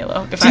 but Team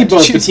Halo. If I Team had to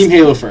both, but choose. Team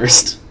Halo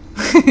first.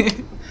 I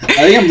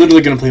think I'm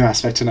literally going to play Mass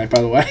Effect tonight,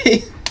 by the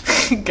way.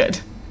 Good.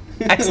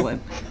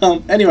 Excellent.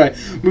 Anyway,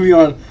 moving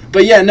on.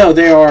 But yeah, no,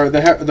 they are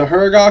the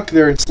Huragok.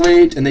 They're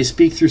enslaved, and they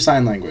speak through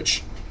sign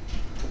language.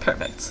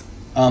 Perfect.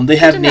 They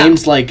have to know.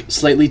 names like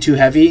Slightly Too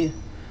Heavy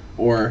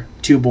or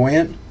Too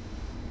Buoyant.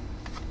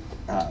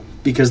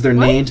 Because they're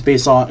What? named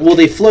based on... Well,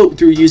 they float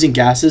through using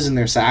gases in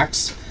their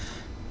sacks.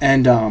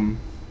 And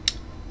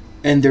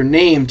they're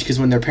named because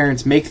when their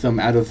parents make them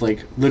out of,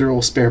 like,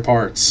 literal spare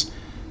parts,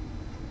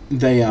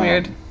 they...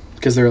 Weird.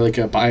 Because they're like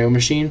a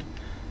biomachine.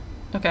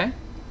 Okay.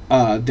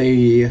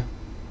 They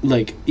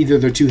like either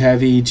they're too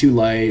heavy, too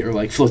light, or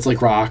like floats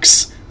like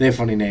rocks. They have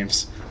funny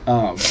names.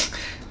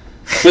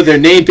 But they're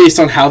named based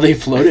on how they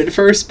float at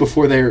first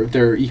before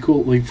they're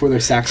equal, like before their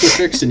sacks are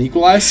fixed and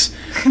equalized.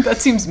 That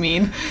seems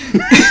mean.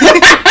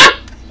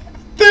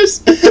 There's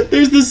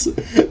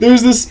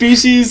this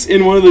species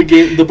in one of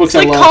the books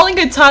it's like I love. calling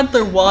a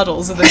toddler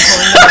waddles and then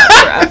calling them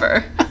that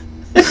forever.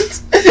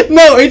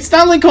 No, it's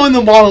not like calling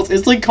them waddles.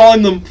 It's like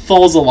calling them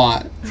falls a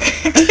lot.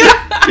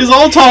 Because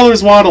all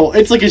toddlers waddle.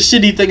 It's like a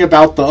shitty thing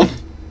about them.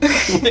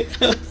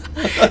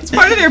 It's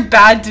part of their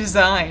bad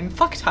design.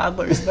 Fuck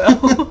toddlers,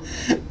 though.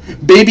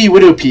 Baby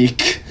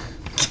Widowpeak.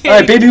 All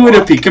right, Baby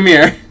Widowpeak, come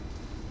here.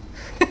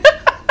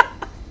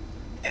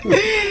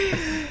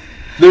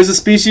 There's a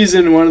species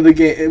in one of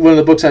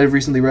the books I've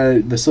recently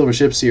read, the Silver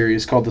Ship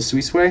series, called the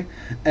Suisway,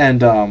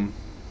 and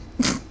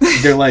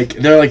they're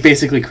like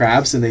basically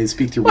crabs, and they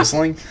speak through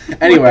whistling.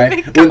 Anyway,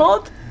 what are they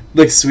called?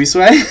 Like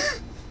Suisway.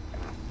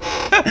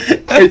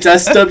 It's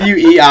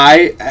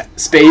SWEI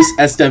space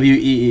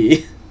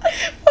SWEE.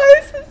 Why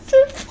is it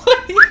so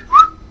funny?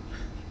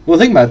 Well,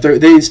 think about it.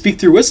 They speak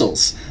through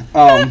whistles.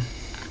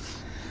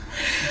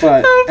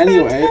 But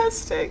anyway,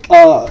 fantastic.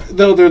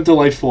 they're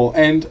delightful,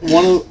 and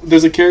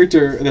there's a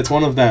character that's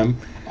one of them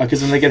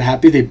because when they get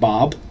happy they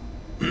bob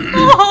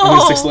on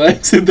their 6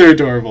 legs, and they're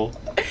adorable.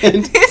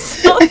 And It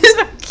sounds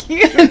so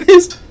cute. and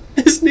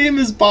his name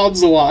is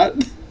Bob's a lot.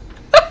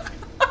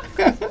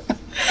 What?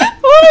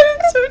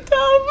 It's so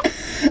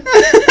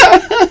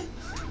dumb.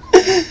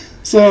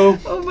 So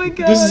Oh my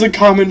god. this is a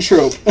common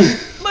trope.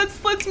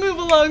 Let's move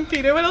along,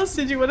 Peter. What else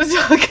did you want to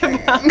talk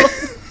about?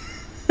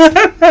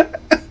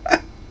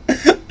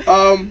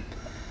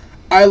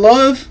 I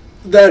love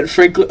that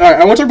Franklin. All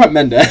right, I want to talk about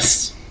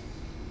Mendez.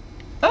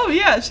 Oh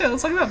yeah, sure.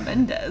 Let's talk about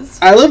Mendez.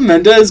 I love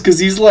Mendez because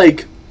he's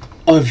like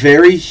a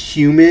very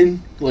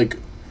human, like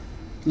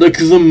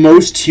the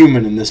most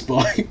human in this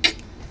book.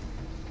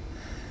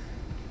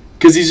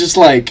 Because he's just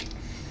like,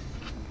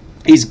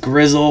 he's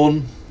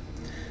grizzled.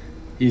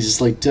 He's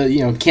just like,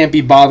 can't be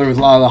bothered with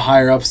a lot of the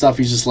higher up stuff.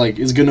 He's just like,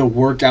 is gonna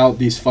work out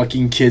these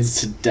fucking kids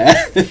to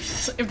death.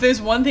 If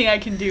there's one thing I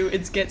can do,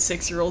 it's get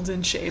 6-year-olds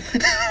in shape.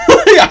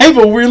 I have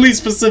a weirdly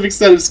specific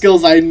set of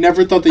skills I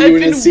never thought the I've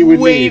UNSC been would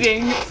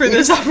waiting for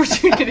this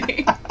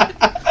opportunity.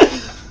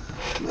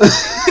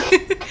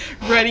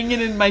 Writing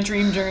it in my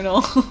dream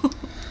journal. 6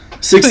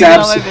 Putting it on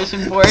abs, my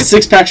vision board.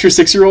 6 packs for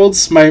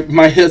 6-year-olds.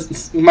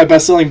 My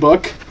best-selling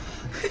book.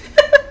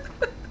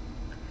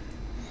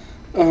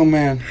 Oh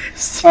man.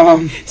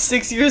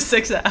 6 years,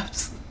 6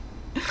 apps.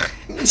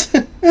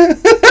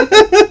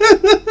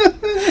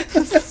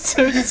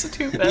 So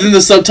stupid. Then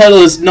the subtitle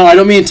is, no, I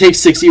don't mean it takes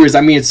 6 years.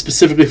 I mean it's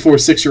specifically for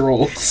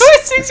 6-year-olds. For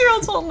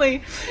 6-year-olds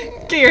only.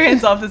 Get your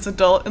hands off this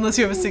adult, unless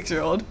you have a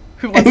 6-year-old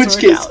who In wants which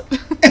to work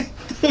case-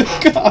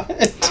 out.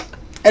 God.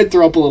 I'd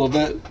throw up a little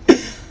bit.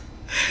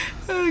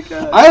 Oh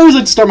god. I always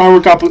like to start my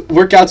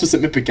workouts with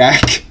some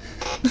Ipecac.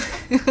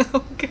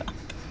 Oh god.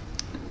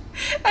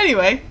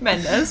 Anyway,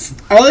 Mendez.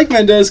 I like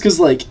Mendez because,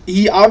 like,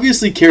 he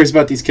obviously cares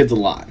about these kids a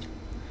lot.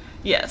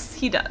 Yes,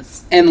 he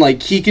does. And,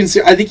 like, I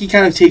think he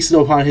kind of takes it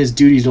upon his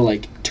duty to,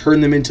 like,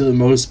 turn them into the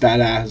most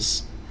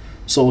badass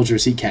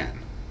soldiers he can.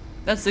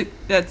 That's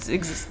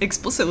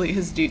explicitly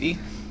his duty.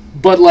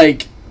 But,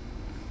 like,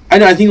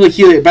 I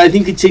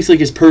think he takes, like,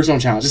 his personal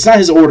challenge. It's not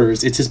his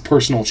orders, it's his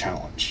personal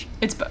challenge.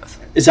 It's both.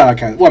 It's how I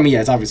kind of... Well, I mean, yeah,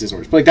 it's obviously his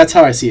orders. But, like, that's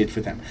how I see it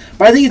with him.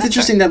 But I think it's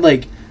interesting that,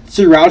 like,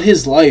 throughout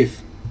his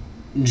life,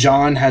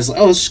 John has...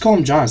 Oh, let's just call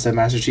him John instead of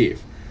Master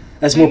Chief.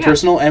 That's more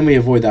personal, and we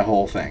avoid that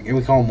whole thing. And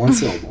we call him one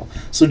syllable.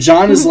 So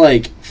John is,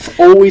 like,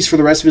 always, for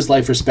the rest of his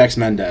life, respects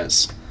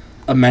Mendez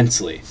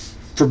immensely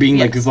for being,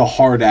 like, the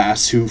hard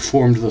ass who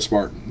formed the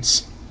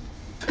Spartans.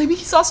 I mean,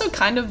 he's also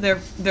kind of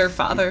their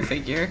father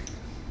figure.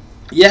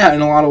 Yeah,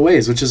 in a lot of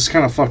ways, which is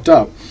kind of fucked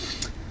up.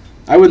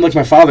 I wouldn't like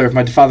my father if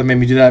my father made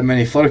me do that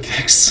many flutter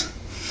kicks.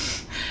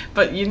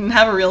 But you didn't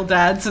have a real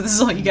dad, so this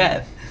is all you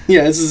get.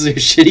 Yeah, this is a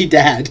shitty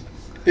dad.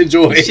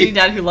 Enjoy. A shitty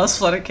dad who loves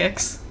flutter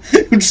kicks.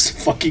 Who just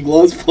fucking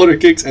loves flutter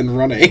kicks and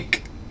running.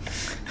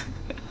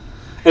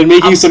 And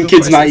making some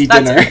kids not eat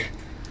dinner. It.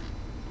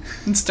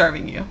 And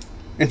starving you.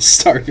 And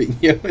starving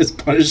you as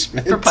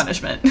punishment. For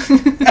punishment.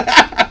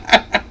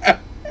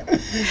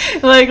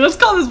 Like, let's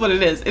call this what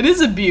it is. It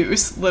is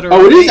abuse, literally.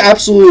 Oh, it is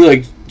absolutely,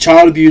 like,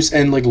 child abuse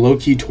and, like,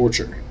 low-key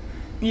torture.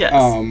 Yes.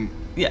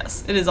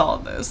 Yes, it is all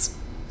of those.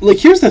 Like,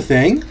 here's the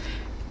thing.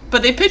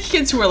 But they pick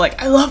kids who are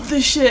like, I love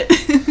this shit.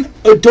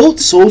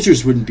 Adult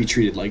soldiers wouldn't be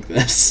treated like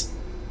this.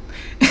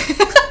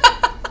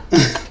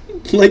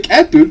 Like,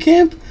 at boot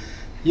camp,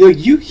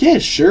 yeah,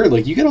 sure,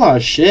 like, you get a lot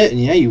of shit,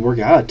 and yeah, you work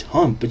out a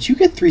ton, but you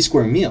get 3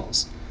 square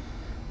meals.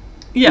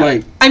 Yeah.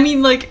 Like, I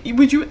mean, like,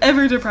 would you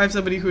ever deprive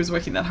somebody who is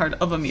working that hard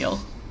of a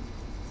meal?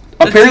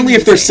 Apparently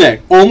if they're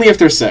sick. Only if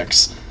they're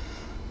 6.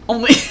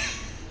 Only.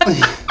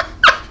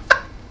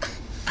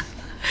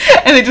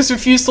 And they just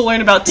refuse to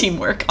learn about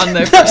teamwork on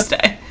their first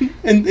day.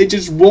 And they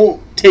just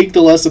won't take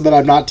the lesson that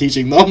I'm not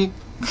teaching them.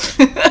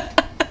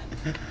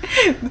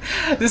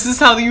 This is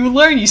how you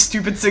learn, you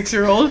stupid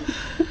 6-year-old.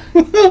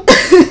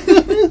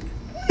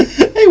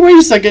 And Hey, wait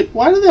a second.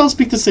 Why do they all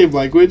speak the same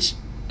language?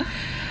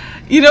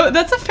 You know,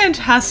 that's a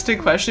fantastic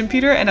question,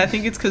 Peter, and I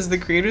think it's because the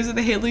creators of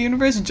the Halo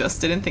universe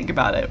just didn't think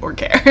about it or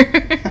care.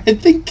 I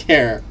think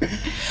care.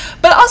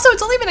 But also,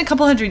 it's only been a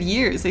couple hundred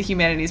years that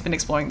humanity's been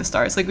exploring the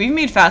stars. Like, we've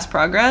made fast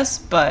progress,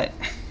 but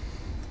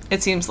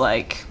it seems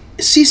like...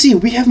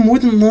 Cece, we have more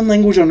than one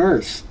language on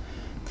Earth.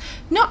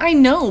 No, I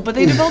know, but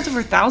they developed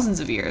over thousands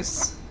of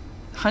years.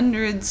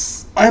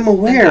 Hundreds. I'm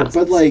aware,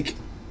 but, like,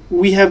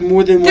 we have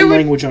more than one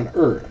language on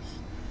Earth.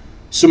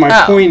 So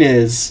my point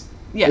is...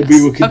 Yes.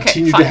 We will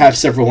continue to have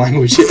several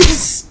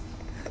languages.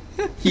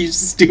 You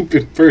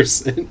stupid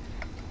person.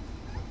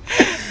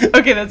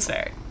 Okay, that's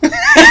fair. I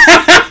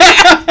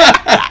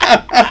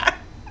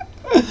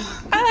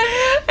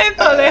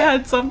thought I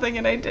had something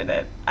and I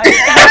didn't.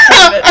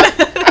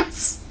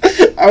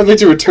 I would like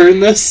to return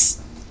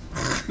this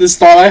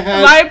thought I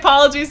had. My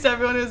apologies to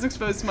everyone who's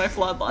exposed to my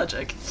flawed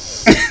logic.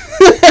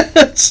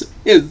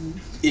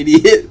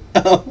 Idiot.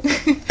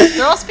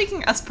 They're all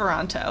speaking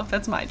Esperanto.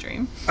 That's my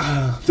dream.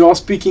 They're all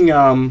speaking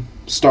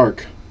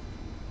Stark.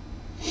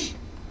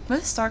 What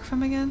is Stark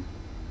from again?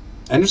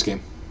 Ender's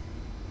Game.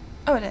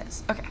 Oh, it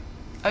is. Okay.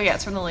 Oh, yeah,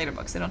 it's from the later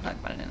books. They don't talk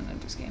about it in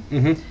Ender's Game.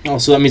 Mm-hmm. Oh,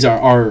 so that means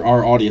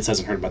our audience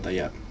hasn't heard about that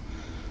yet.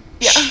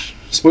 Yeah.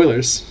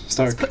 Spoilers.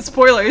 Stark.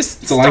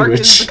 Spoilers. It's a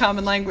language. Stark is the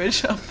common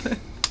language of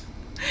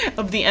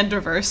the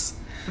Enderverse,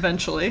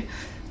 eventually.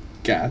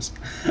 Gasp.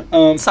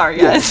 Sorry,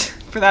 guys,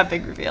 for that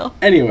big reveal.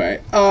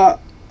 Anyway,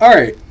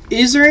 alright.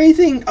 Is there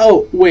anything...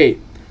 Oh, wait.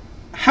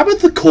 How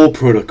about the Cole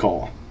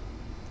Protocol?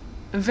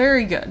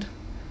 Very good.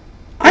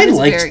 I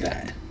liked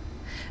that. Good.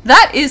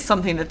 That is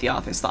something that the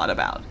authors thought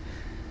about.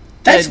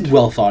 That's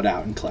well thought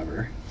out and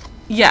clever.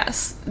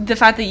 Yes. The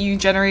fact that you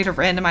generate a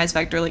randomized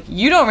vector, like,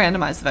 you don't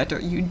randomize the vector,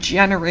 you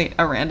generate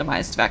a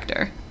randomized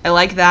vector. I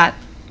like that.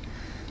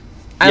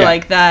 I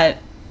like that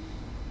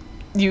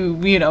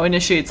you know,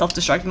 initiate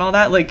self-destruct and all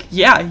that. Like,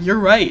 yeah, you're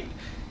right.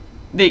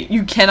 That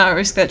you cannot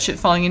risk that shit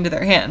falling into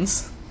their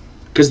hands.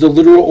 Because the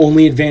literal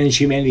only advantage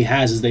humanity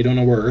has is they don't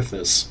know where Earth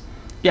is.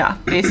 Yeah,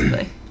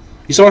 basically.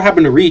 You saw what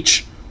happened to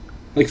Reach.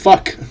 Like,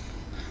 fuck.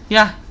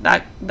 Yeah,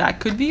 that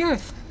could be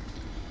Earth.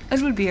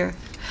 It would be Earth.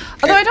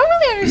 Although I don't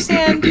really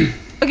understand...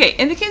 Okay,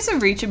 in the case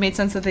of Reach, it made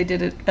sense that they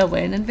did a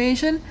land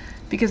invasion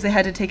because they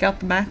had to take out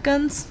the Mac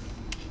guns.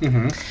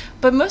 Mm-hmm.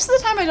 But most of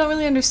the time, I don't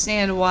really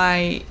understand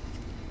why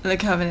the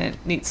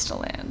Covenant needs to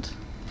land.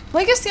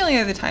 Well, I guess the only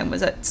other time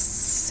was at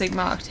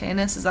Sigma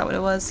Octanus. Is that what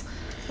it was?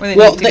 Where they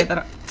needed to get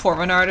that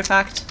Forerunner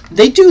artifact?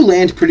 They do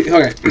land pretty...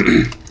 Okay.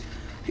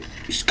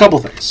 Just a couple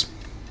things.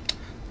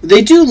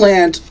 They do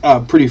land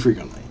pretty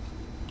frequently.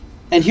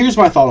 And here's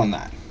my thought on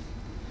that.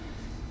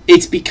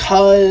 It's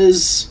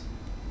because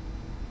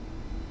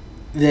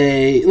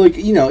they... Like,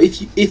 you know,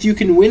 if you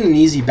can win an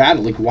easy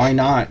battle, like, why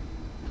not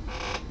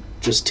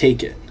just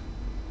take it?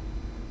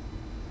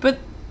 But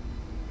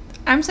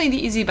I'm saying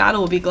the easy battle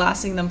will be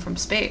glassing them from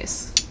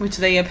space, which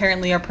they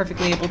apparently are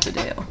perfectly able to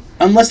do.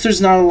 Unless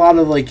there's not a lot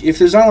of, like... If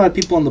there's not a lot of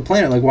people on the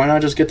planet, like, why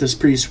not just get this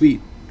pretty sweet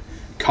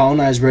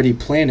colonized-ready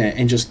planet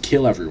and just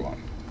kill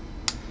everyone?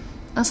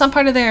 That's not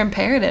part of their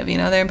imperative, you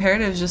know? Their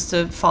imperative is just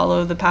to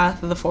follow the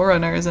path of the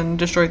Forerunners and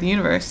destroy the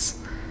universe.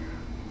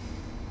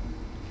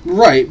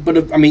 Right,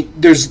 but, I mean,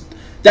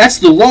 that's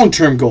the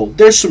long-term goal.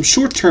 There's some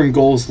short-term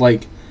goals,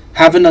 like,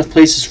 have enough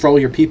places for all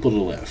your people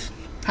to live.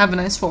 Have a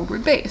nice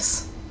forward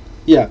base.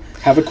 Yeah,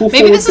 have a cool forward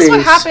base. Maybe this is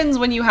what happens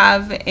when you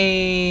have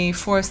a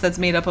force that's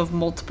made up of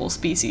multiple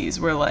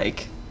species, where,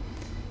 like,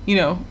 you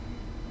know,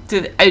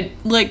 is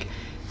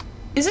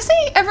this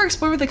ever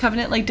explored with the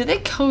Covenant? Like, do they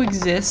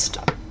coexist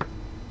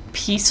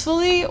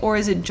peacefully, or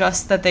is it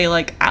just that they,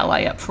 like,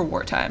 ally up for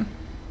wartime?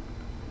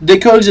 They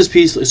coexist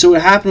peacefully. So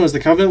what happened was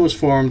the Covenant was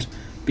formed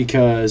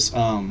because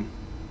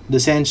the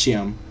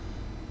Santium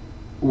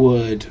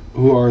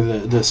who are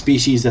the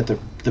species that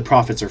the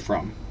prophets are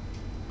from.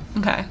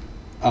 Okay.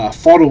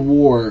 Fought a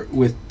war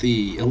with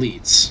the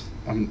elites.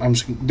 When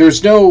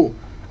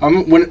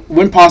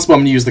possible, I'm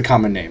going to use the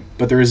common name,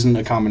 but there isn't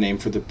a common name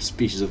for the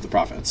species of the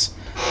prophets.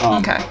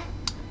 Okay.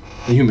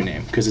 The human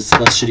name, because it's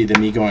less shitty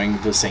than me going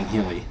the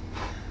Sangheli.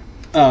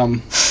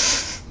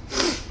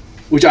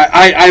 Which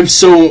I'm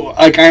so,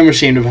 like, I'm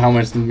ashamed of how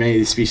many of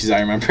these species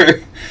I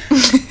remember.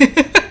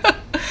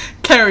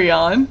 Carry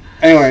on.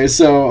 Anyway,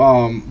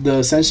 so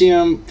the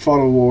Sentium fought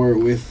a war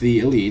with the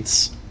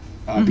elites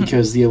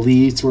because the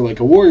elites were like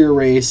a warrior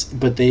race,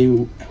 but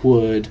they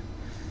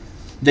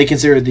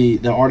considered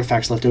the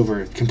artifacts left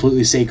over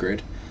completely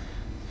sacred,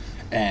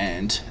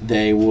 and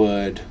they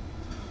would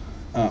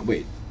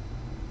wait.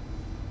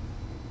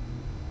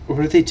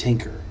 Or did they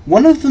tinker?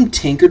 One of them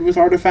tinkered with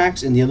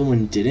artifacts, and the other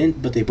one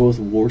didn't, but they both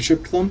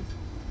worshipped them,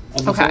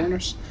 of the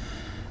Forerunners.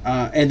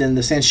 And then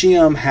the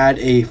Santium had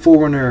a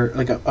Forerunner,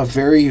 like a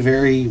very,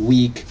 very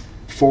weak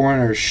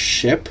Forerunner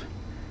ship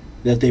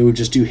that they would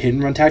just do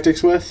hit-and-run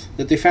tactics with,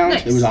 that they found.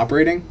 Nice. It was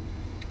operating.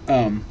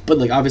 But,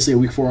 like, obviously a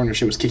weak Forerunner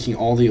ship was kicking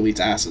all the elites'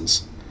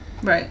 asses.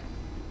 Right.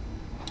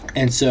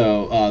 And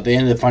so they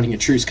ended up finding a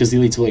truce because the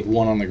elites were, like,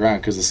 won on the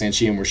ground because the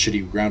Santium were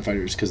shitty ground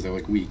fighters because they're,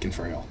 like, weak and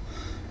frail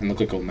and look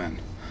like old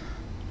men.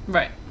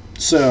 Right.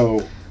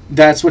 So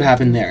that's what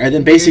happened there. And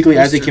then basically,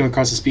 as they Booster. came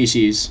across a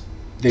species,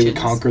 they would Chins.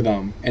 conquer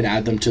them and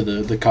add them to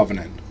the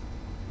Covenant.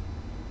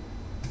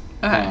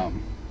 Okay.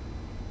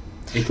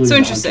 Including So the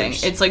interesting.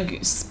 hunters. It's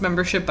like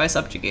membership by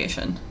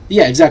subjugation.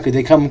 Yeah, exactly.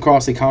 They come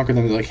across, they conquer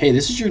them. They're like, "Hey,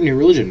 this is your new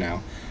religion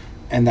now,"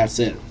 and that's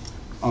it.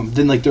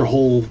 Then like their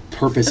whole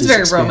purpose It's is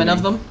very expanding. Roman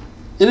of them.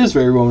 It is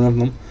very Roman of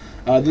them.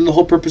 Then the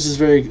whole purpose is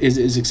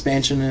is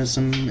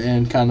expansionism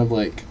and kind of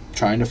like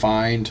trying to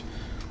find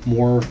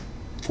more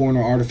foreign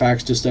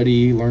artifacts to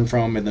study, learn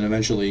from, and then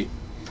eventually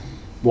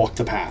walk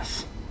the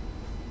path.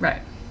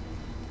 Right.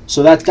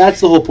 So that's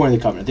the whole point of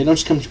the Covenant. They don't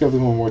just come together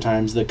one more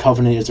times. The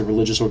Covenant is a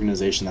religious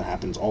organization that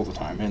happens all the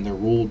time, and they're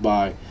ruled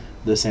by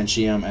the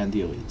Sanchium and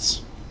the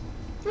elites.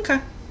 Okay.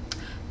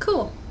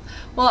 Cool.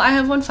 Well, I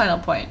have one final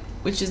point,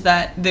 which is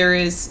that there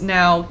is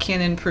now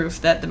canon proof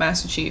that the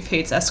Master Chief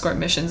hates escort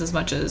missions as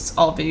much as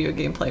all video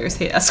game players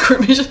hate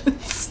escort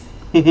missions.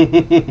 Do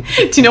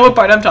you know what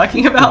part I'm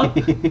talking about?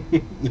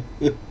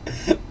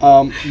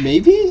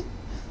 Maybe?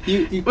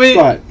 You Wait. go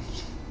ahead.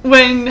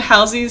 When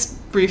Halsey's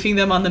briefing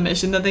them on the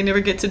mission that they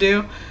never get to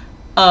do,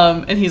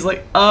 and he's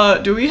like,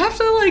 do we have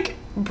to, like,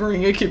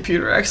 bring a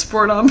computer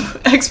expert on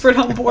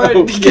board?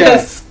 Oh,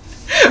 Because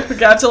we're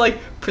gonna have to, like,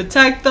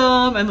 protect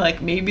them, and,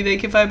 like, maybe they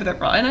can fight, but they're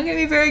probably not gonna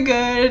be very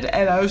good.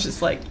 And I was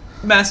just like,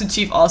 Master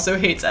Chief also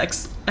hates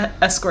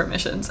escort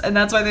missions, and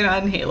that's why they're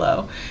not in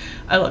Halo.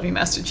 I love you,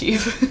 Master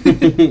Chief.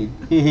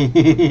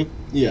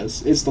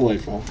 Yes, it's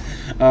delightful.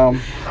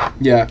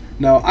 Yeah,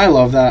 no, I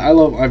love that. I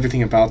love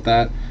everything about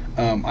that.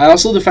 I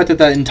also the fact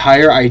that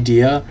entire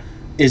idea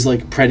is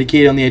like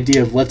predicated on the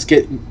idea of let's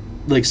get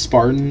like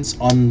Spartans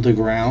on the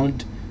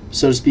ground,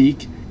 so to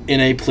speak, in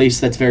a place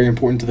that's very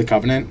important to the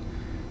Covenant.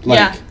 Like,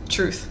 yeah,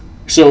 truth.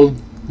 So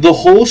the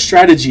whole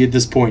strategy at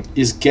this point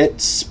is get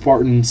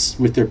Spartans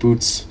with their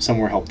boots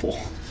somewhere helpful.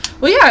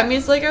 Well, yeah, I mean,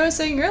 it's like I was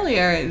saying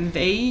earlier,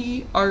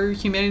 they are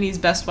humanity's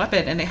best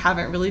weapon, and they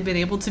haven't really been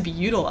able to be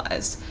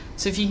utilized.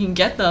 So if you can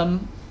get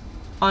them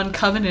on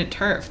Covenant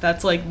turf,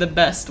 that's, like, the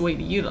best way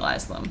to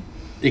utilize them.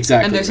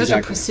 Exactly. And they're such a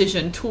exactly.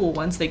 precision tool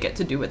once they get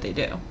to do what they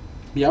do.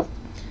 Yep.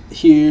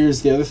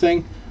 Here's the other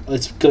thing.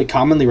 It's like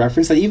commonly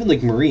referenced that even,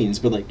 like, Marines,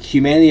 but, like,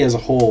 humanity as a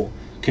whole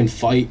can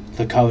fight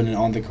the Covenant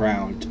on the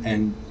ground,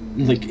 and,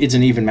 like, it's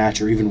an even match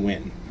or even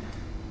win.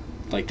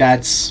 Like,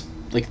 that's...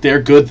 Like,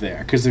 they're good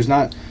there, because there's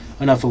not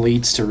enough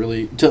elites to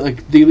really...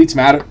 Like, the elites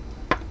matter,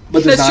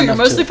 but there's That's not true, you're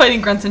enough mostly to...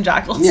 fighting grunts and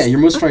jackals. Yeah, you're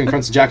mostly fighting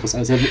grunts and jackals,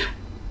 as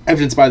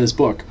evidenced by this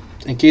book.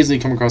 And occasionally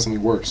you come across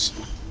something worse.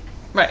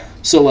 Right.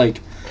 So,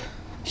 like,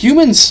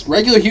 humans,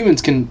 regular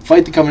humans can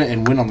fight the Covenant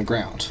and win on the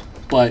ground.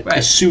 But Right.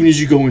 as soon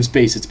as you go in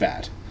space, it's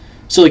bad.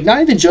 So, like,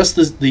 not even just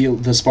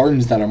the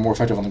Spartans that are more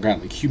effective on the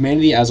ground. Like,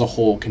 humanity as a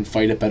whole can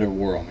fight a better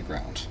war on the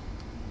ground.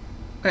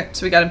 Right,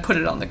 so we gotta put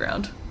it on the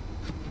ground.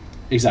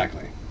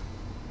 Exactly.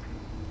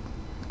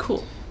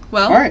 Cool.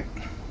 Well, All right.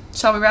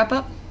 shall we wrap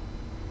up?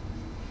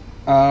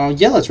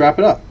 Yeah, let's wrap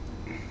it up.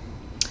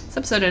 This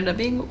episode ended up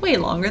being way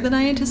longer than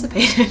I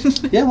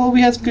anticipated. Yeah, well,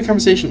 we had some good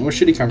conversation, or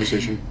shitty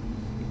conversation.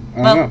 I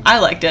don't Well, know. I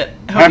liked it.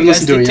 I I hope haven't you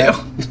guys listened to did it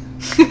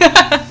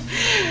yet. too.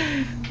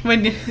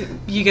 When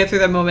you get through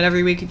that moment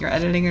every week and you're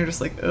editing, you're just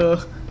like,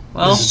 ugh.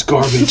 Well. This is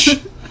garbage.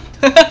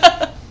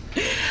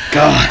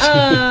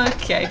 God.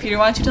 Okay, Peter,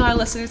 why don't you tell our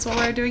listeners what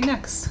we're doing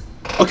next?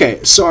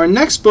 Okay, so our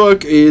next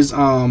book is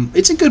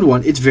it's a good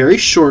one. It's very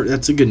short.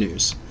 That's the good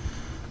news.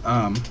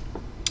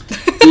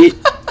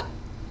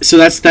 So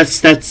that's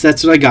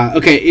what I got.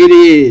 Okay, it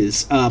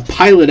is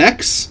Pilot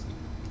X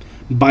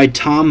by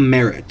Tom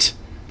Merritt.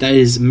 That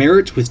is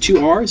Merritt with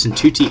 2 R's and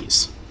 2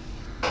 T's.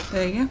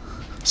 There you go.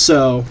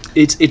 So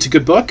it's a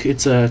good book.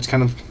 It's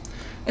kind of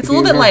It's a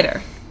little bit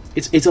lighter.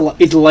 It's a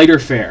lighter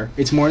fare.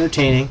 It's more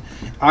entertaining.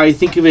 I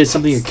think of it as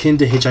something akin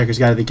to Hitchhiker's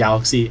Guide to the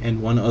Galaxy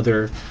and one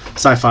other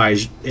sci-fi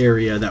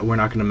area that we're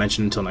not going to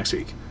mention until next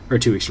week or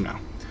 2 weeks from now.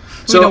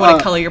 We don't want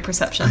to color your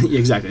perception. Yeah,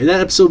 exactly.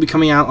 That episode will be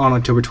coming out on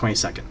October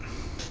 22nd.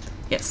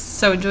 Yes,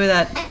 so enjoy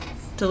that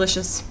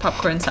delicious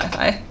popcorn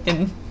sci-fi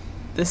in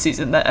this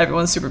season that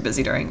everyone's super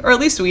busy during. Or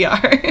at least we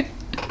are.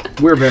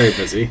 We're very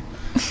busy.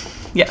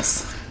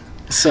 Yes.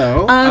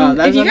 So,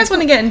 if you guys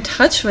want to get in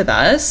touch with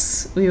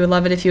us, we would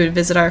love it if you would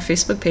visit our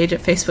Facebook page at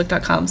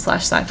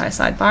facebook.com/sci-fi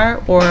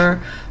sidebar or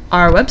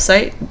our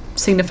website,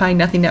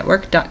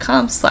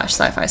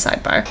 signifyingnothingnetwork.com/sci-fi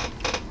sidebar.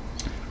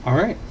 All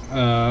right.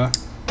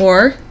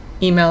 Or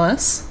email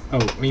us.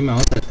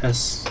 Email us at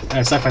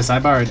sci-fi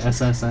sidebar at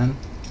ssn.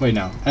 Wait,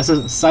 no.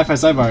 Sci-fi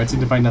sidebar at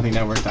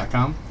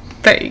signifyingnothingnetwork.com.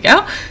 There you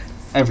go.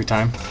 Every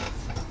time.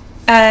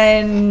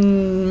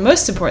 And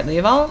most importantly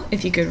of all,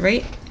 if you could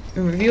rate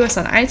and review us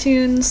on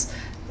iTunes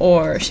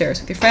or share us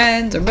with your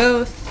friends or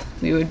both,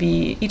 we would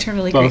be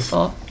eternally Both.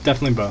 grateful.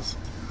 Definitely both.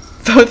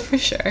 Both for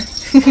sure.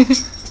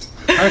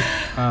 All right.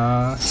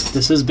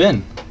 This has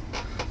been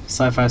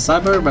Sci-Fi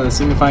Sidebar by the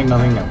Signifying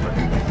Nothing Network.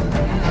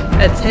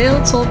 A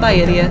tale told by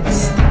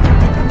idiots.